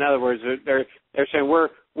Jews. In other words, they're saying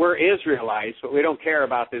we're Israelites, but we don't care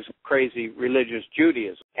about this crazy religious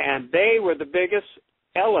Judaism. And they were the biggest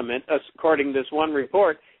element, according to this one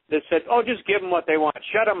report, that said, just give them what they want,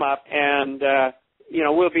 shut them up, and,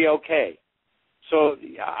 we'll be okay. So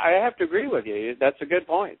I have to agree with you. That's a good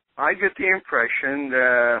point. I get the impression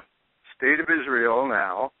the state of Israel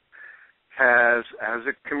now has, as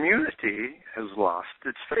a community, has lost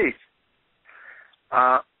its faith.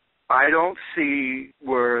 I don't see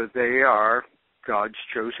where they are God's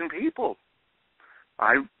chosen people.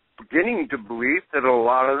 I'm beginning to believe that a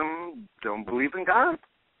lot of them don't believe in God.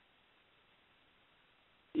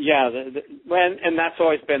 Yeah, and that's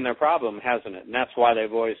always been their problem, hasn't it? And that's why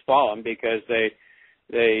they've always fallen, because they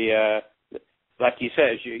like you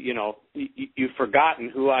said, you've forgotten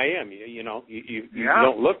who I am. You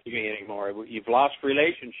don't look at me anymore. You've lost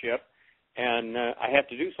relationship, and I have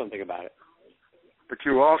to do something about it. But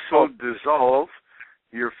you also dissolve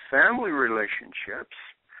your family relationships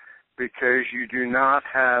because you do not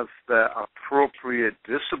have the appropriate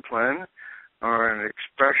discipline or an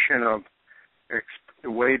expression of the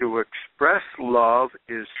way to express love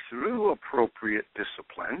is through appropriate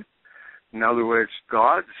discipline. In other words,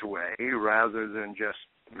 God's way rather than just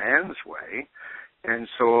man's way. And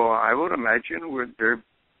so I would imagine they're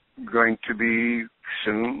going to be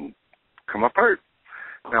soon come apart.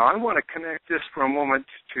 Now, I want to connect this for a moment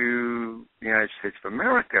to the United States of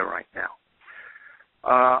America right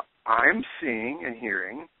now. I'm seeing and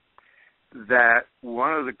hearing that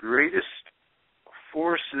one of the greatest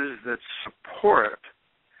forces that support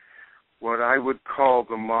what I would call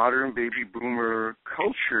the modern baby boomer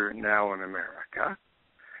culture now in America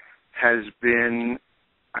has been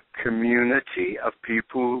a community of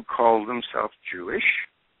people who call themselves Jewish,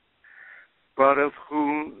 but of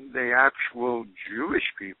whom the actual Jewish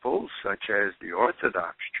people, such as the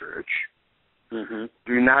Orthodox Church,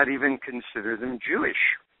 do not even consider them Jewish.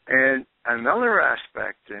 And another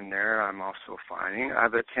aspect in there I'm also finding,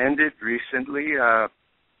 I've attended recently, I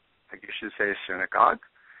guess you'd say a synagogue.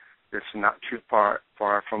 It's not too far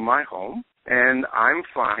from my home. And I'm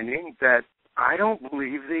finding that I don't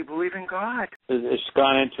believe they believe in God. It's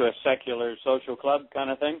gone into a secular social club kind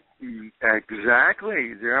of thing?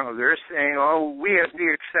 Exactly. They're saying, we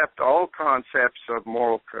accept all concepts of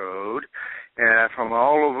moral code from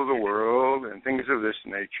all over the world and things of this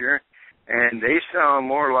nature. And they sound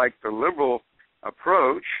more like the liberal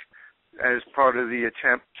approach as part of the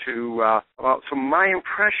attempt to, so my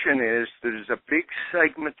impression is there's a big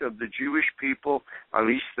segment of the Jewish people, at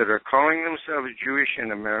least that are calling themselves Jewish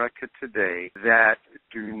in America today, that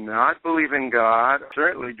do not believe in God,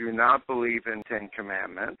 certainly do not believe in Ten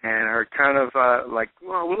Commandments, and are kind of like,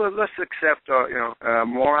 well, let's accept,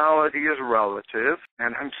 morality is relative.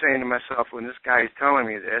 And I'm saying to myself, when this guy is telling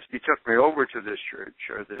me this, he took me over to this church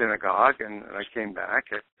or the synagogue, and I came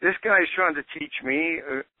back. This guy is trying to teach me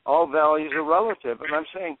all values are relative. And I'm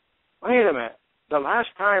saying, wait a minute. The last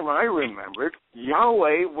time I remembered,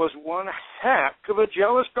 Yahweh was one heck of a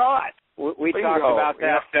jealous God. We talked about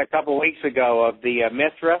that a couple of weeks ago of the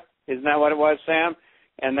Mithra. Isn't that what it was, Sam?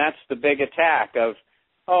 And that's the big attack of,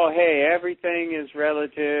 oh, hey, everything is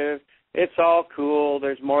relative. It's all cool.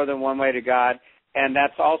 There's more than one way to God. And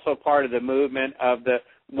that's also part of the movement of the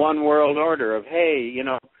one world order of, hey,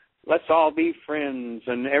 let's all be friends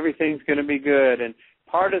and everything's going to be good. And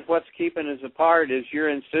part of what's keeping us apart is your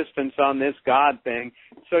insistence on this God thing.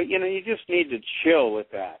 So, you just need to chill with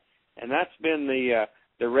that. And that's been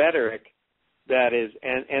the rhetoric that is,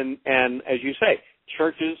 and as you say,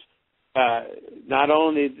 churches, not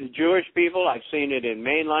only the Jewish people, I've seen it in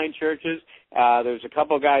mainline churches. There's a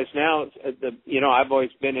couple guys now, I've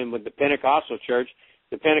always been in with the Pentecostal church.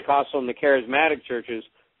 The Pentecostal and the charismatic churches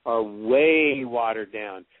are way watered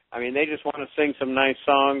down. I mean, they just want to sing some nice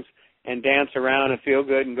songs and dance around and feel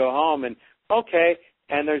good and go home. And, okay,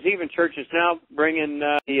 and there's even churches now bringing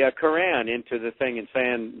the Quran into the thing and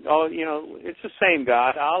saying, oh, it's the same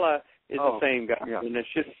God. Allah is the same God. Yeah. And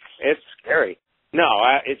it's scary. No,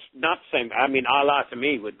 it's not the same. I mean, Allah to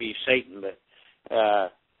me would be Satan, but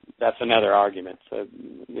that's another argument. So,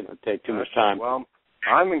 take too much time. Well,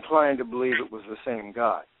 I'm inclined to believe it was the same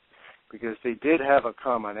God because they did have a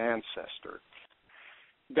common ancestor.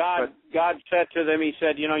 God said to them, he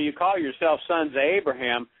said, you call yourself sons of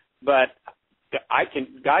Abraham, but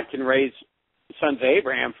God can raise sons of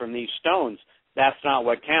Abraham from these stones. That's not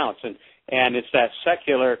what counts. And it's that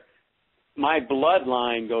secular, my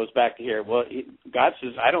bloodline goes back to here. Well, God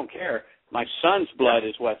says, I don't care. My son's blood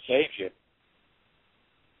is what saves you.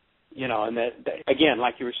 And that again,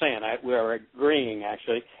 like you were saying, we're agreeing,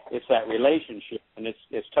 actually, it's that relationship, and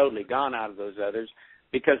it's totally gone out of those others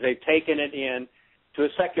because they've taken it in. To a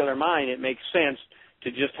secular mind, it makes sense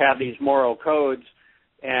to just have these moral codes,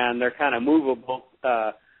 and they're kind of movable.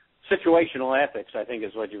 Situational ethics, I think,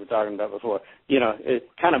 is what you were talking about before. It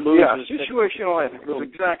kind of moves. Yeah, situational ethics,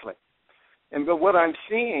 exactly. But what I'm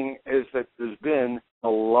seeing is that there's been a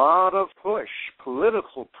lot of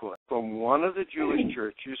political push, from one of the Jewish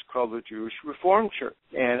churches called the Jewish Reformed Church.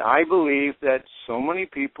 And I believe that so many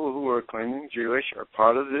people who are claiming Jewish are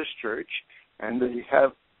part of this church, and they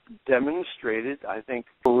have demonstrated, I think,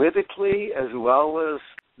 politically as well as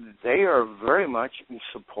they are very much in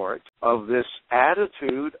support of this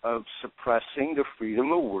attitude of suppressing the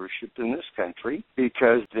freedom of worship in this country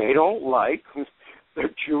because they don't like the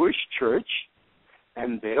Jewish church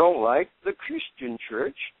and they don't like the Christian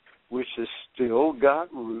church, which has still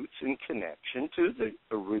got roots and connection to the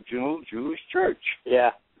original Jewish church.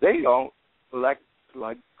 Yeah. They don't like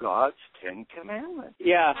God's Ten Commandments.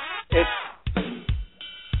 Yeah,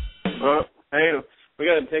 Well, hey, we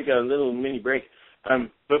got to take a little mini break.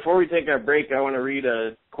 Before we take our break, I want to read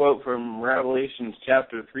a quote from Revelation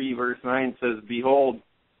chapter 3, verse 9. It says, "Behold,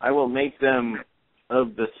 I will make them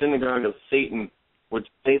of the synagogue of Satan, which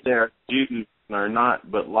say they are Jews and are not,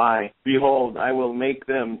 but lie. Behold, I will make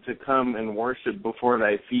them to come and worship before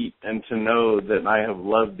thy feet, and to know that I have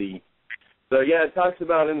loved thee." So, yeah, it talks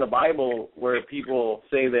about in the Bible where people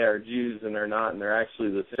say they are Jews and are not, and they're actually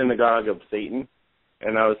the synagogue of Satan.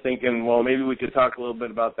 And I was thinking, well, maybe we could talk a little bit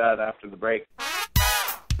about that after the break.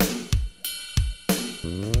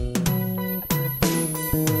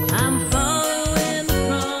 I'm following the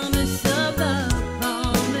promise of the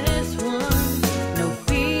promised one. No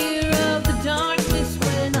fear of the darkness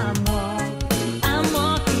when I'm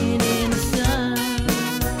walking in the sun.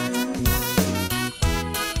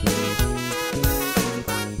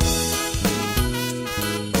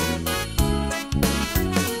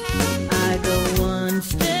 I go one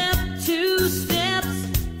step, two steps,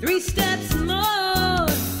 three steps more,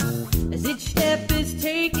 as each step is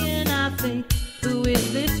taken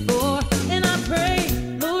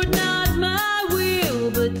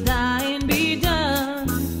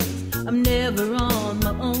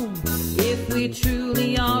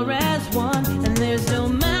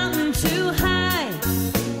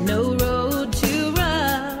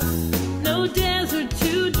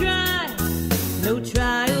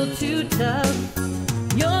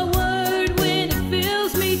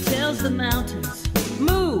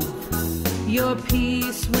Your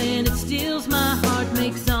peace, when it steals my heart,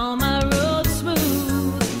 makes all my roads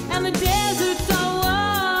smooth. And the deserts are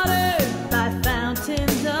watered by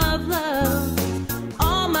fountains of love.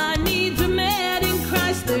 All my needs are met in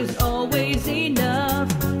Christ, there's always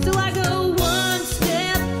enough. So I go one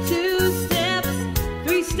step, two steps,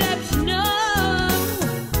 three steps, you know.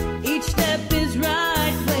 Each step is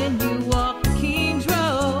right when you walk the King's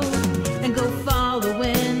Road. And go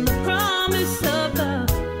following the promise of the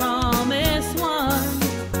promised one.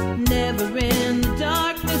 Never in the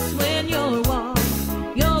darkness when you're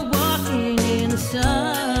walking in the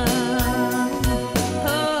sun.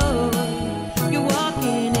 Oh, you're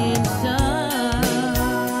walking in the sun.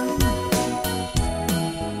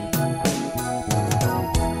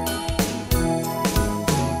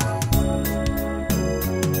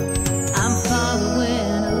 I'm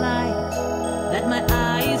following a light that my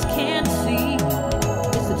eyes can't see.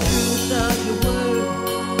 It's the truth of your word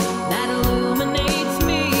that illuminates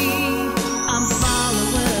me. I'm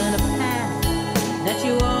following a path that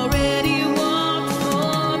you already walked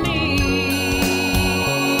for me.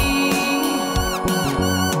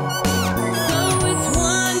 So it's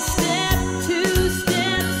one step, two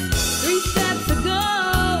steps, three steps to go.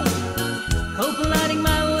 Hope lighting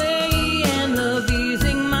my way and love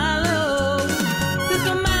easing my load. There's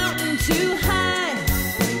no mountain too high,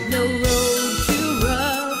 no road too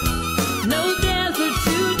rough, no desert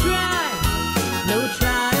too dry, no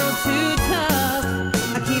trial too tough.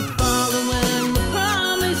 I keep following the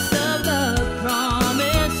promise of the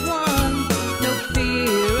promised one. No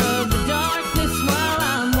fear of the darkness while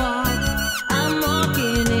I'm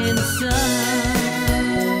walking in the sun.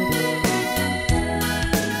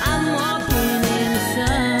 I'm walking in the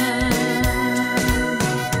sun.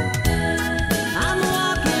 I'm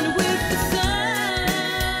walking with the sun.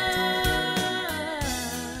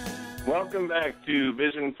 Welcome back to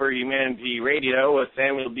Vision for Humanity Radio with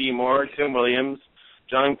Samuel D. Moore, Tim Williams,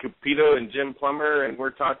 John Capito, and Jim Plummer, and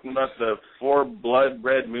we're talking about the 4 blood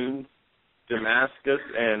red moons, Damascus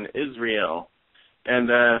and Israel. And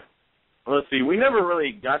let's see, we never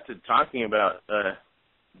really got to talking about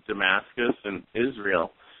Damascus and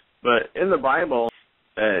Israel, but in the Bible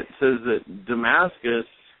it says that Damascus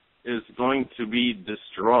is going to be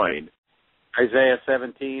destroyed. Isaiah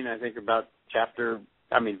 17, I think about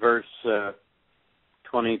verse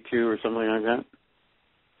 22 or something like that.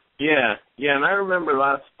 Yeah, and I remember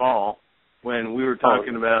last fall when we were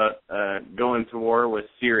talking about going to war with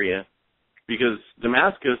Syria, because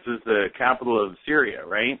Damascus is the capital of Syria,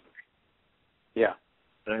 right? Yeah.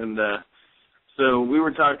 And so we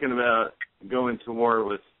were talking about going to war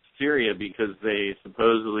with Syria because they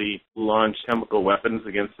supposedly launched chemical weapons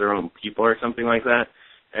against their own people or something like that.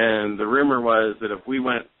 And the rumor was that if we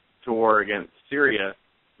went to war against Syria,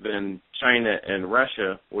 then China and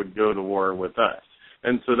Russia would go to war with us.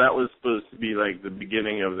 And so that was supposed to be like the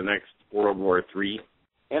beginning of the next World War III.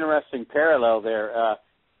 Interesting parallel there.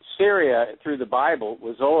 Syria, through the Bible,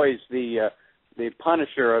 was always the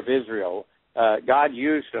punisher of Israel. God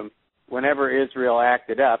used them whenever Israel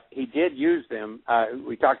acted up. He did use them.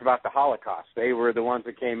 We talked about the Holocaust. They were the ones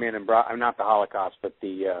that came in and brought, not the Holocaust, but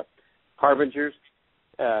the harbingers.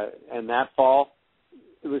 And that fall,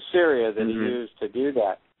 it was Syria that he used to do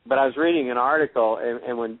that. But I was reading an article,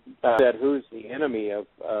 and when said who's the enemy of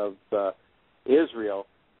Israel,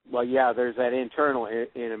 well, yeah, there's that internal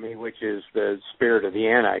enemy, which is the spirit of the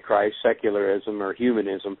Antichrist, secularism or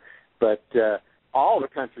humanism. But all the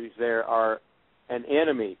countries there are an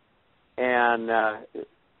enemy. And a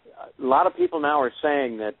lot of people now are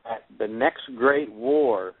saying that the next great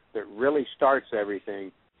war that really starts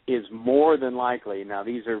everything is more than likely. Now,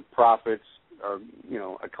 these are prophets, or,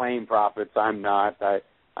 acclaimed prophets. I'm not.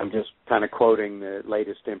 I'm just kind of quoting the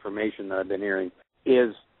latest information that I've been hearing,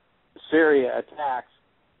 is Syria attacks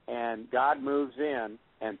and God moves in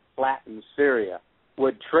and flattens Syria,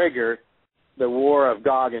 would trigger the war of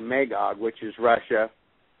Gog and Magog, which is Russia,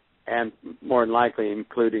 and more than likely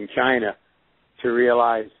including China, to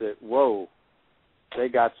realize that, whoa, they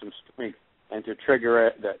got some strength, and to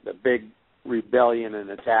trigger the big rebellion and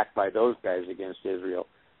attack by those guys against Israel.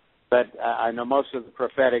 But I know most of the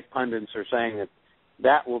prophetic pundits are saying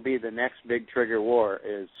that will be the next big trigger war,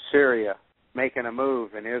 is Syria making a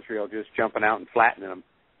move and Israel just jumping out and flattening them.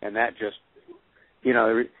 And that just,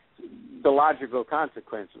 the logical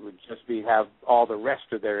consequence would just be have all the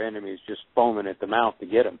rest of their enemies just foaming at the mouth to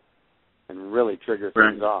get them and really trigger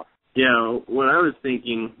things off. Yeah, what I was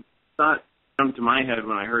thinking, thought come to my head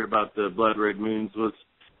when I heard about the blood red moons was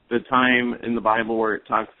the time in the Bible where it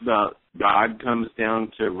talks about God comes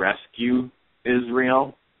down to rescue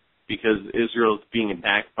Israel because Israel's being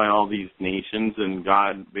attacked by all these nations, and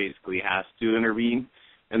God basically has to intervene.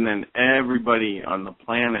 And then everybody on the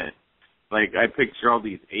planet, like I picture all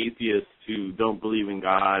these atheists who don't believe in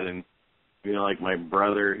God, and like my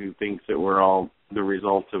brother who thinks that we're all the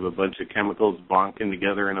results of a bunch of chemicals bonking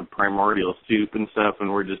together in a primordial soup and stuff, and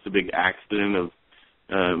we're just a big accident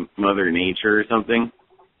of Mother Nature or something.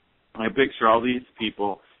 I picture all these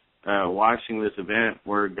people watching this event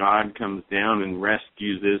where God comes down and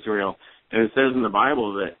rescues Israel. And it says in the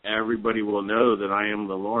Bible that everybody will know that I am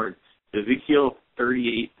the Lord. Ezekiel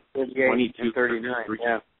 38, 22, and 39,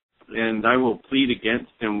 yeah. And I will plead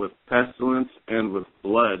against him with pestilence and with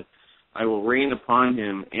blood. I will rain upon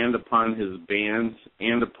him and upon his bands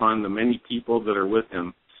and upon the many people that are with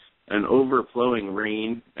him, an overflowing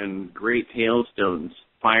rain and great hailstones,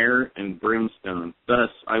 fire and brimstone. Thus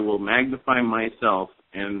I will magnify myself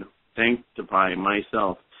and sanctify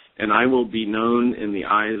myself, and I will be known in the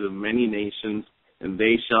eyes of many nations, and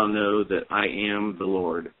they shall know that I am the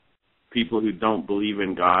Lord. People who don't believe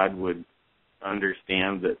in God would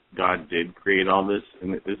understand that God did create all this,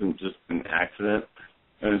 and it isn't just an accident.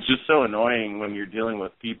 And it's just so annoying when you're dealing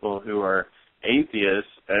with people who are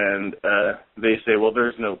atheists, and they say, well,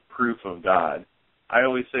 there's no proof of God. I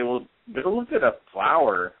always say, well, go look at a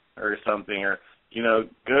flower or something, or,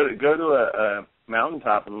 go to a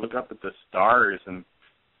mountaintop and look up at the stars. And,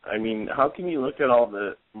 I mean, how can you look at all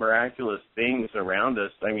the miraculous things around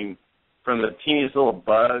us? I mean, from the teeniest little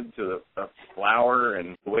bug to a flower,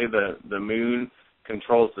 and the way the moon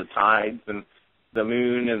controls the tides, and the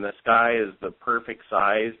moon in the sky is the perfect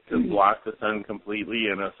size to block the sun completely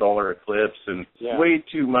in a solar eclipse, and way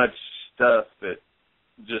too much stuff that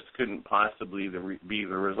just couldn't possibly be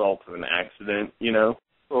the result of an accident,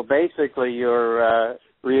 Well, basically, you're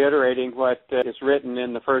reiterating what is written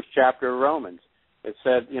in the first chapter of Romans. It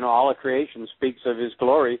said, all of creation speaks of his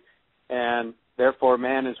glory, and therefore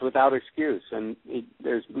man is without excuse. And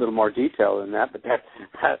there's a little more detail than that, but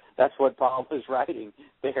that's what Paul is writing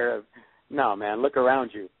there. No, man, look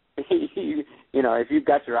around you. If you've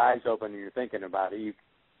got your eyes open and you're thinking about it,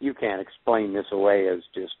 you can't explain this away as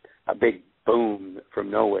just a big boom from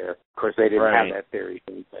nowhere. Of course, they didn't have that theory,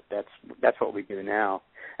 but that's what we do now.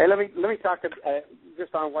 Hey, let me talk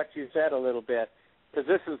just on what you said a little bit, because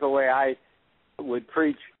this is the way I would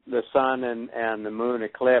preach the sun and the moon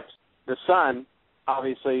eclipse. The sun,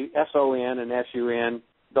 obviously, S-O-N and S-U-N,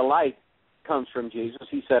 the light comes from Jesus.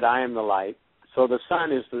 He said, I am the light. So the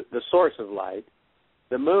sun is the source of light.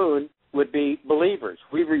 The moon would be believers.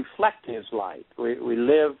 We reflect his light. We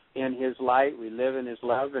live in his light. We live in his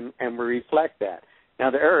love, and we reflect that. Now,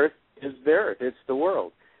 the earth is the earth. It's the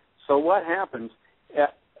world. So what happens,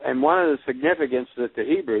 and one of the significance that the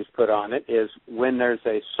Hebrews put on it is when there's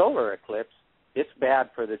a solar eclipse, it's bad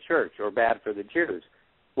for the church or bad for the Jews.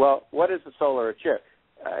 Well, what is a solar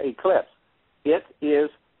eclipse? It is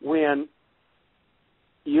when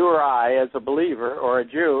you or I, as a believer, or a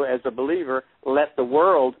Jew, as a believer, let the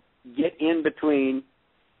world get in between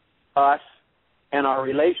us and our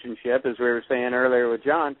relationship, as we were saying earlier with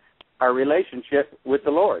John, our relationship with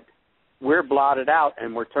the Lord. We're blotted out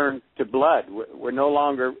and we're turned to blood. We're no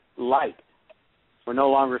longer light. We're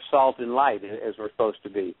no longer salt and light as we're supposed to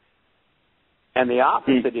be. And the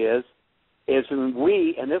opposite is when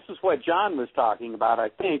we, and this is what John was talking about, I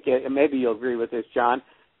think, and maybe you'll agree with this, John,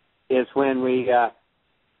 is when we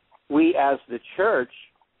as the church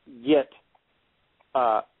get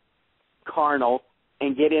carnal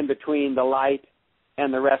and get in between the light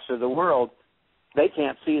and the rest of the world. They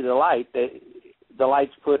can't see the light. The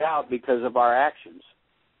light's put out because of our actions.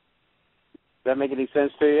 Does that make any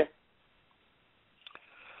sense to you?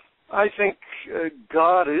 I think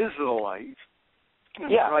God is the light.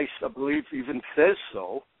 Yeah. Christ, I believe, even says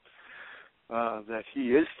so, that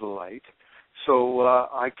he is the light. So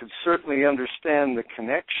I could certainly understand the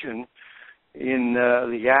connection in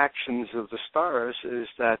the actions of the stars is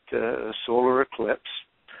that a solar eclipse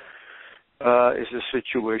is a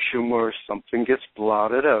situation where something gets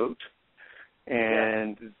blotted out,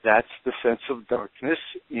 and that's the sense of darkness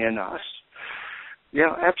in us.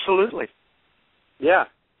 Yeah, absolutely. Yeah,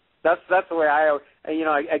 that's the way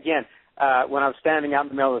again, when I was standing out in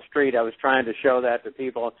the middle of the street, I was trying to show that to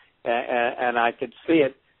people, and I could see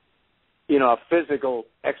it, a physical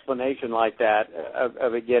explanation like that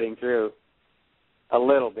of it getting through a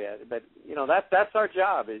little bit. But, that's our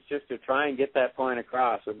job, is just to try and get that point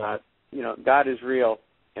across about, God is real,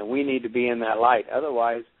 and we need to be in that light.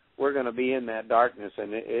 Otherwise, we're going to be in that darkness,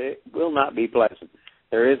 and it will not be pleasant.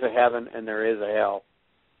 There is a heaven and there is a hell,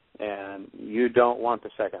 and you don't want the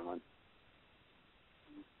second one.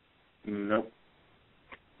 Nope.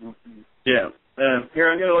 Yeah,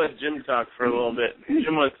 Here, I'm going to let Jim talk for a little bit.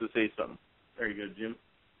 Jim wants to say something. There you go, Jim.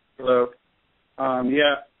 Hello.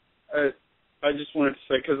 I just wanted to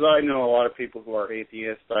say, because I know a lot of people who are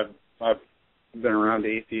atheists. I've been around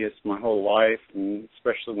atheists my whole life, and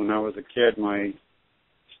especially when I was a kid, my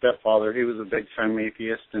stepfather, he was a big time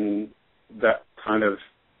atheist, and that kind of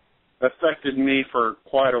affected me for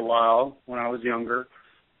quite a while when I was younger.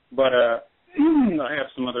 But I have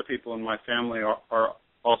some other people in my family are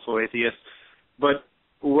also atheists. But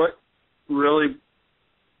what really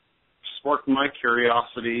sparked my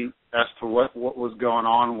curiosity as to what was going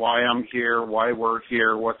on, why I'm here, why we're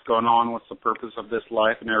here, what's going on, what's the purpose of this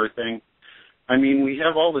life and everything. I mean, we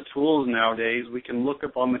have all the tools nowadays. We can look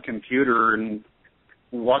up on the computer and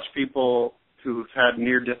watch people who've had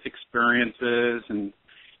near-death experiences and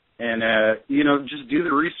just do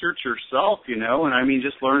the research yourself, and I mean,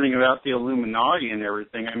 just learning about the Illuminati and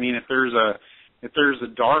everything. I mean, if there's a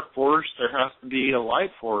dark force, there has to be a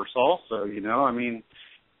light force also, I mean,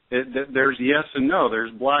 there's yes and no,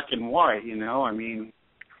 there's black and white, I mean,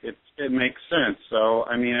 it makes sense. So,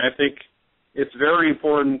 I mean, I think it's very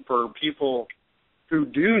important for people who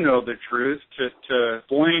do know the truth to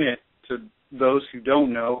explain it to those who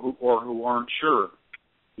don't know or who aren't sure,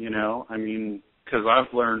 I mean, because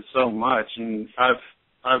I've learned so much, and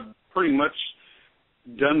I've pretty much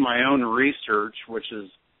done my own research, which is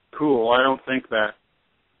cool. I don't think that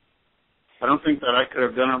I could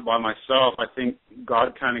have done it by myself. I think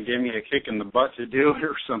God kind of gave me a kick in the butt to do it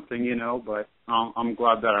or something, but I'm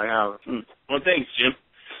glad that I have. Well, thanks, Jim.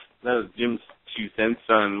 That was Jim's 2 cents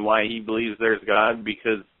on why he believes there's God,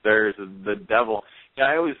 because there's the devil. Yeah,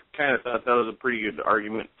 I always kind of thought that was a pretty good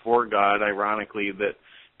argument for God, ironically, that,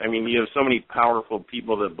 I mean, you have so many powerful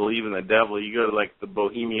people that believe in the devil. You go to, like, the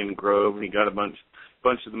Bohemian Grove, and you got a bunch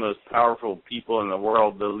of the most powerful people in the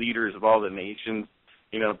world, the leaders of all the nations,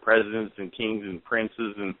 presidents and kings and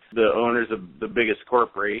princes and the owners of the biggest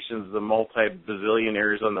corporations, the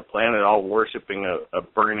multi-bazillionaires on the planet, all worshiping a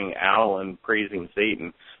burning owl and praising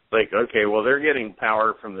Satan. Like, okay, well, they're getting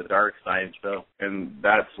power from the dark side, so, and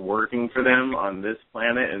that's working for them on this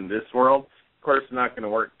planet and this world. Of course, it's not going to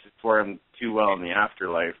work for them too well in the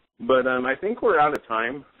afterlife. But I think we're out of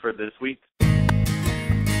time for this week.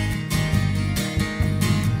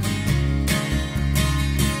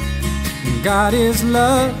 God is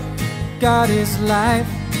love, God is life,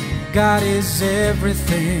 God is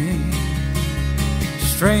everything.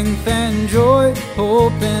 Strength and joy,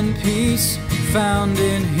 hope and peace found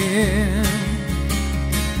in Him.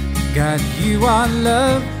 God, you are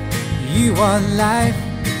love, you are life,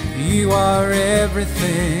 you are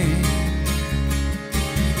everything.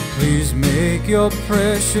 Please make your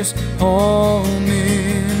precious home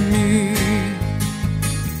in me.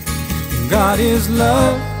 God is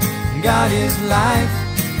love, God is life,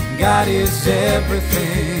 God is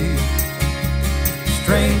everything.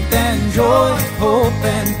 Strength and joy, hope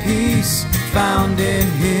and peace found in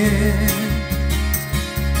Him.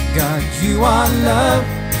 God, you are love,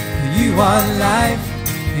 you are life,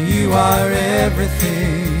 you are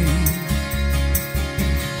everything.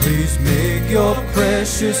 Please make your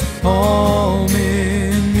precious home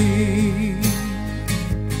in me.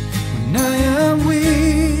 When I am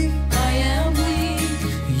weak,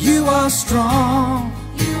 you are strong,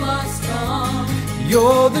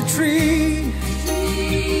 you're the tree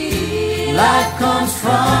life comes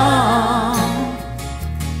from.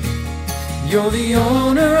 You're the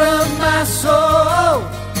owner of my soul,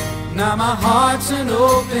 now my heart's an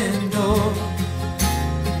open door.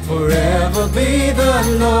 Forever be the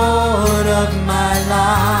Lord of my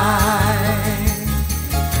life.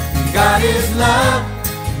 God is love,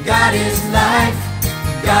 God is life,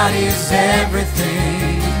 God is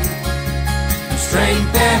everything.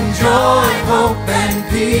 Strength and joy, hope and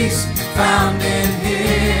peace found in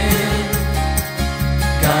Him.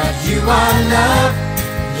 God, you are love,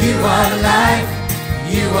 you are life,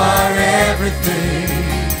 you are everything.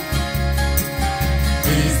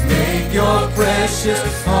 Please make your precious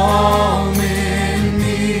home in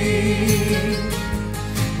me.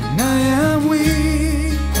 When I am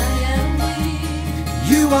weak,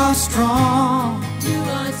 you are strong,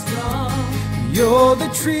 you're the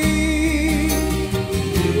tree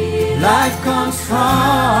life comes from.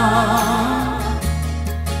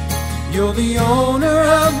 You're the owner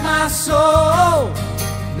of my soul,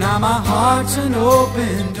 now my heart's an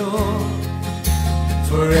open door.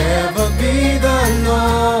 Forever be the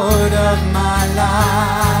Lord of my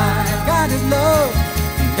life. God is love,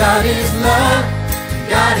 God is love,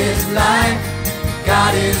 God is life,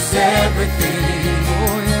 God is everything.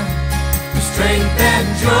 Oh yeah. Strength and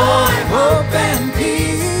joy, hope and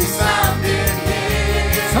peace found in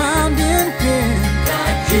Him. Found in Him.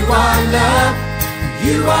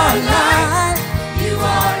 You are light. You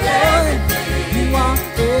are everything. You are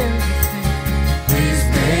everything. Please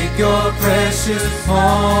make your precious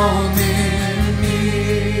home in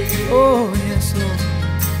me. Oh, yes, Lord.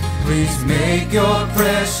 Please make your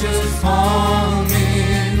precious home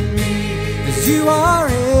in me. 'Cause you are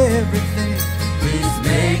everything. Please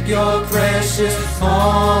make your precious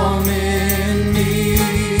home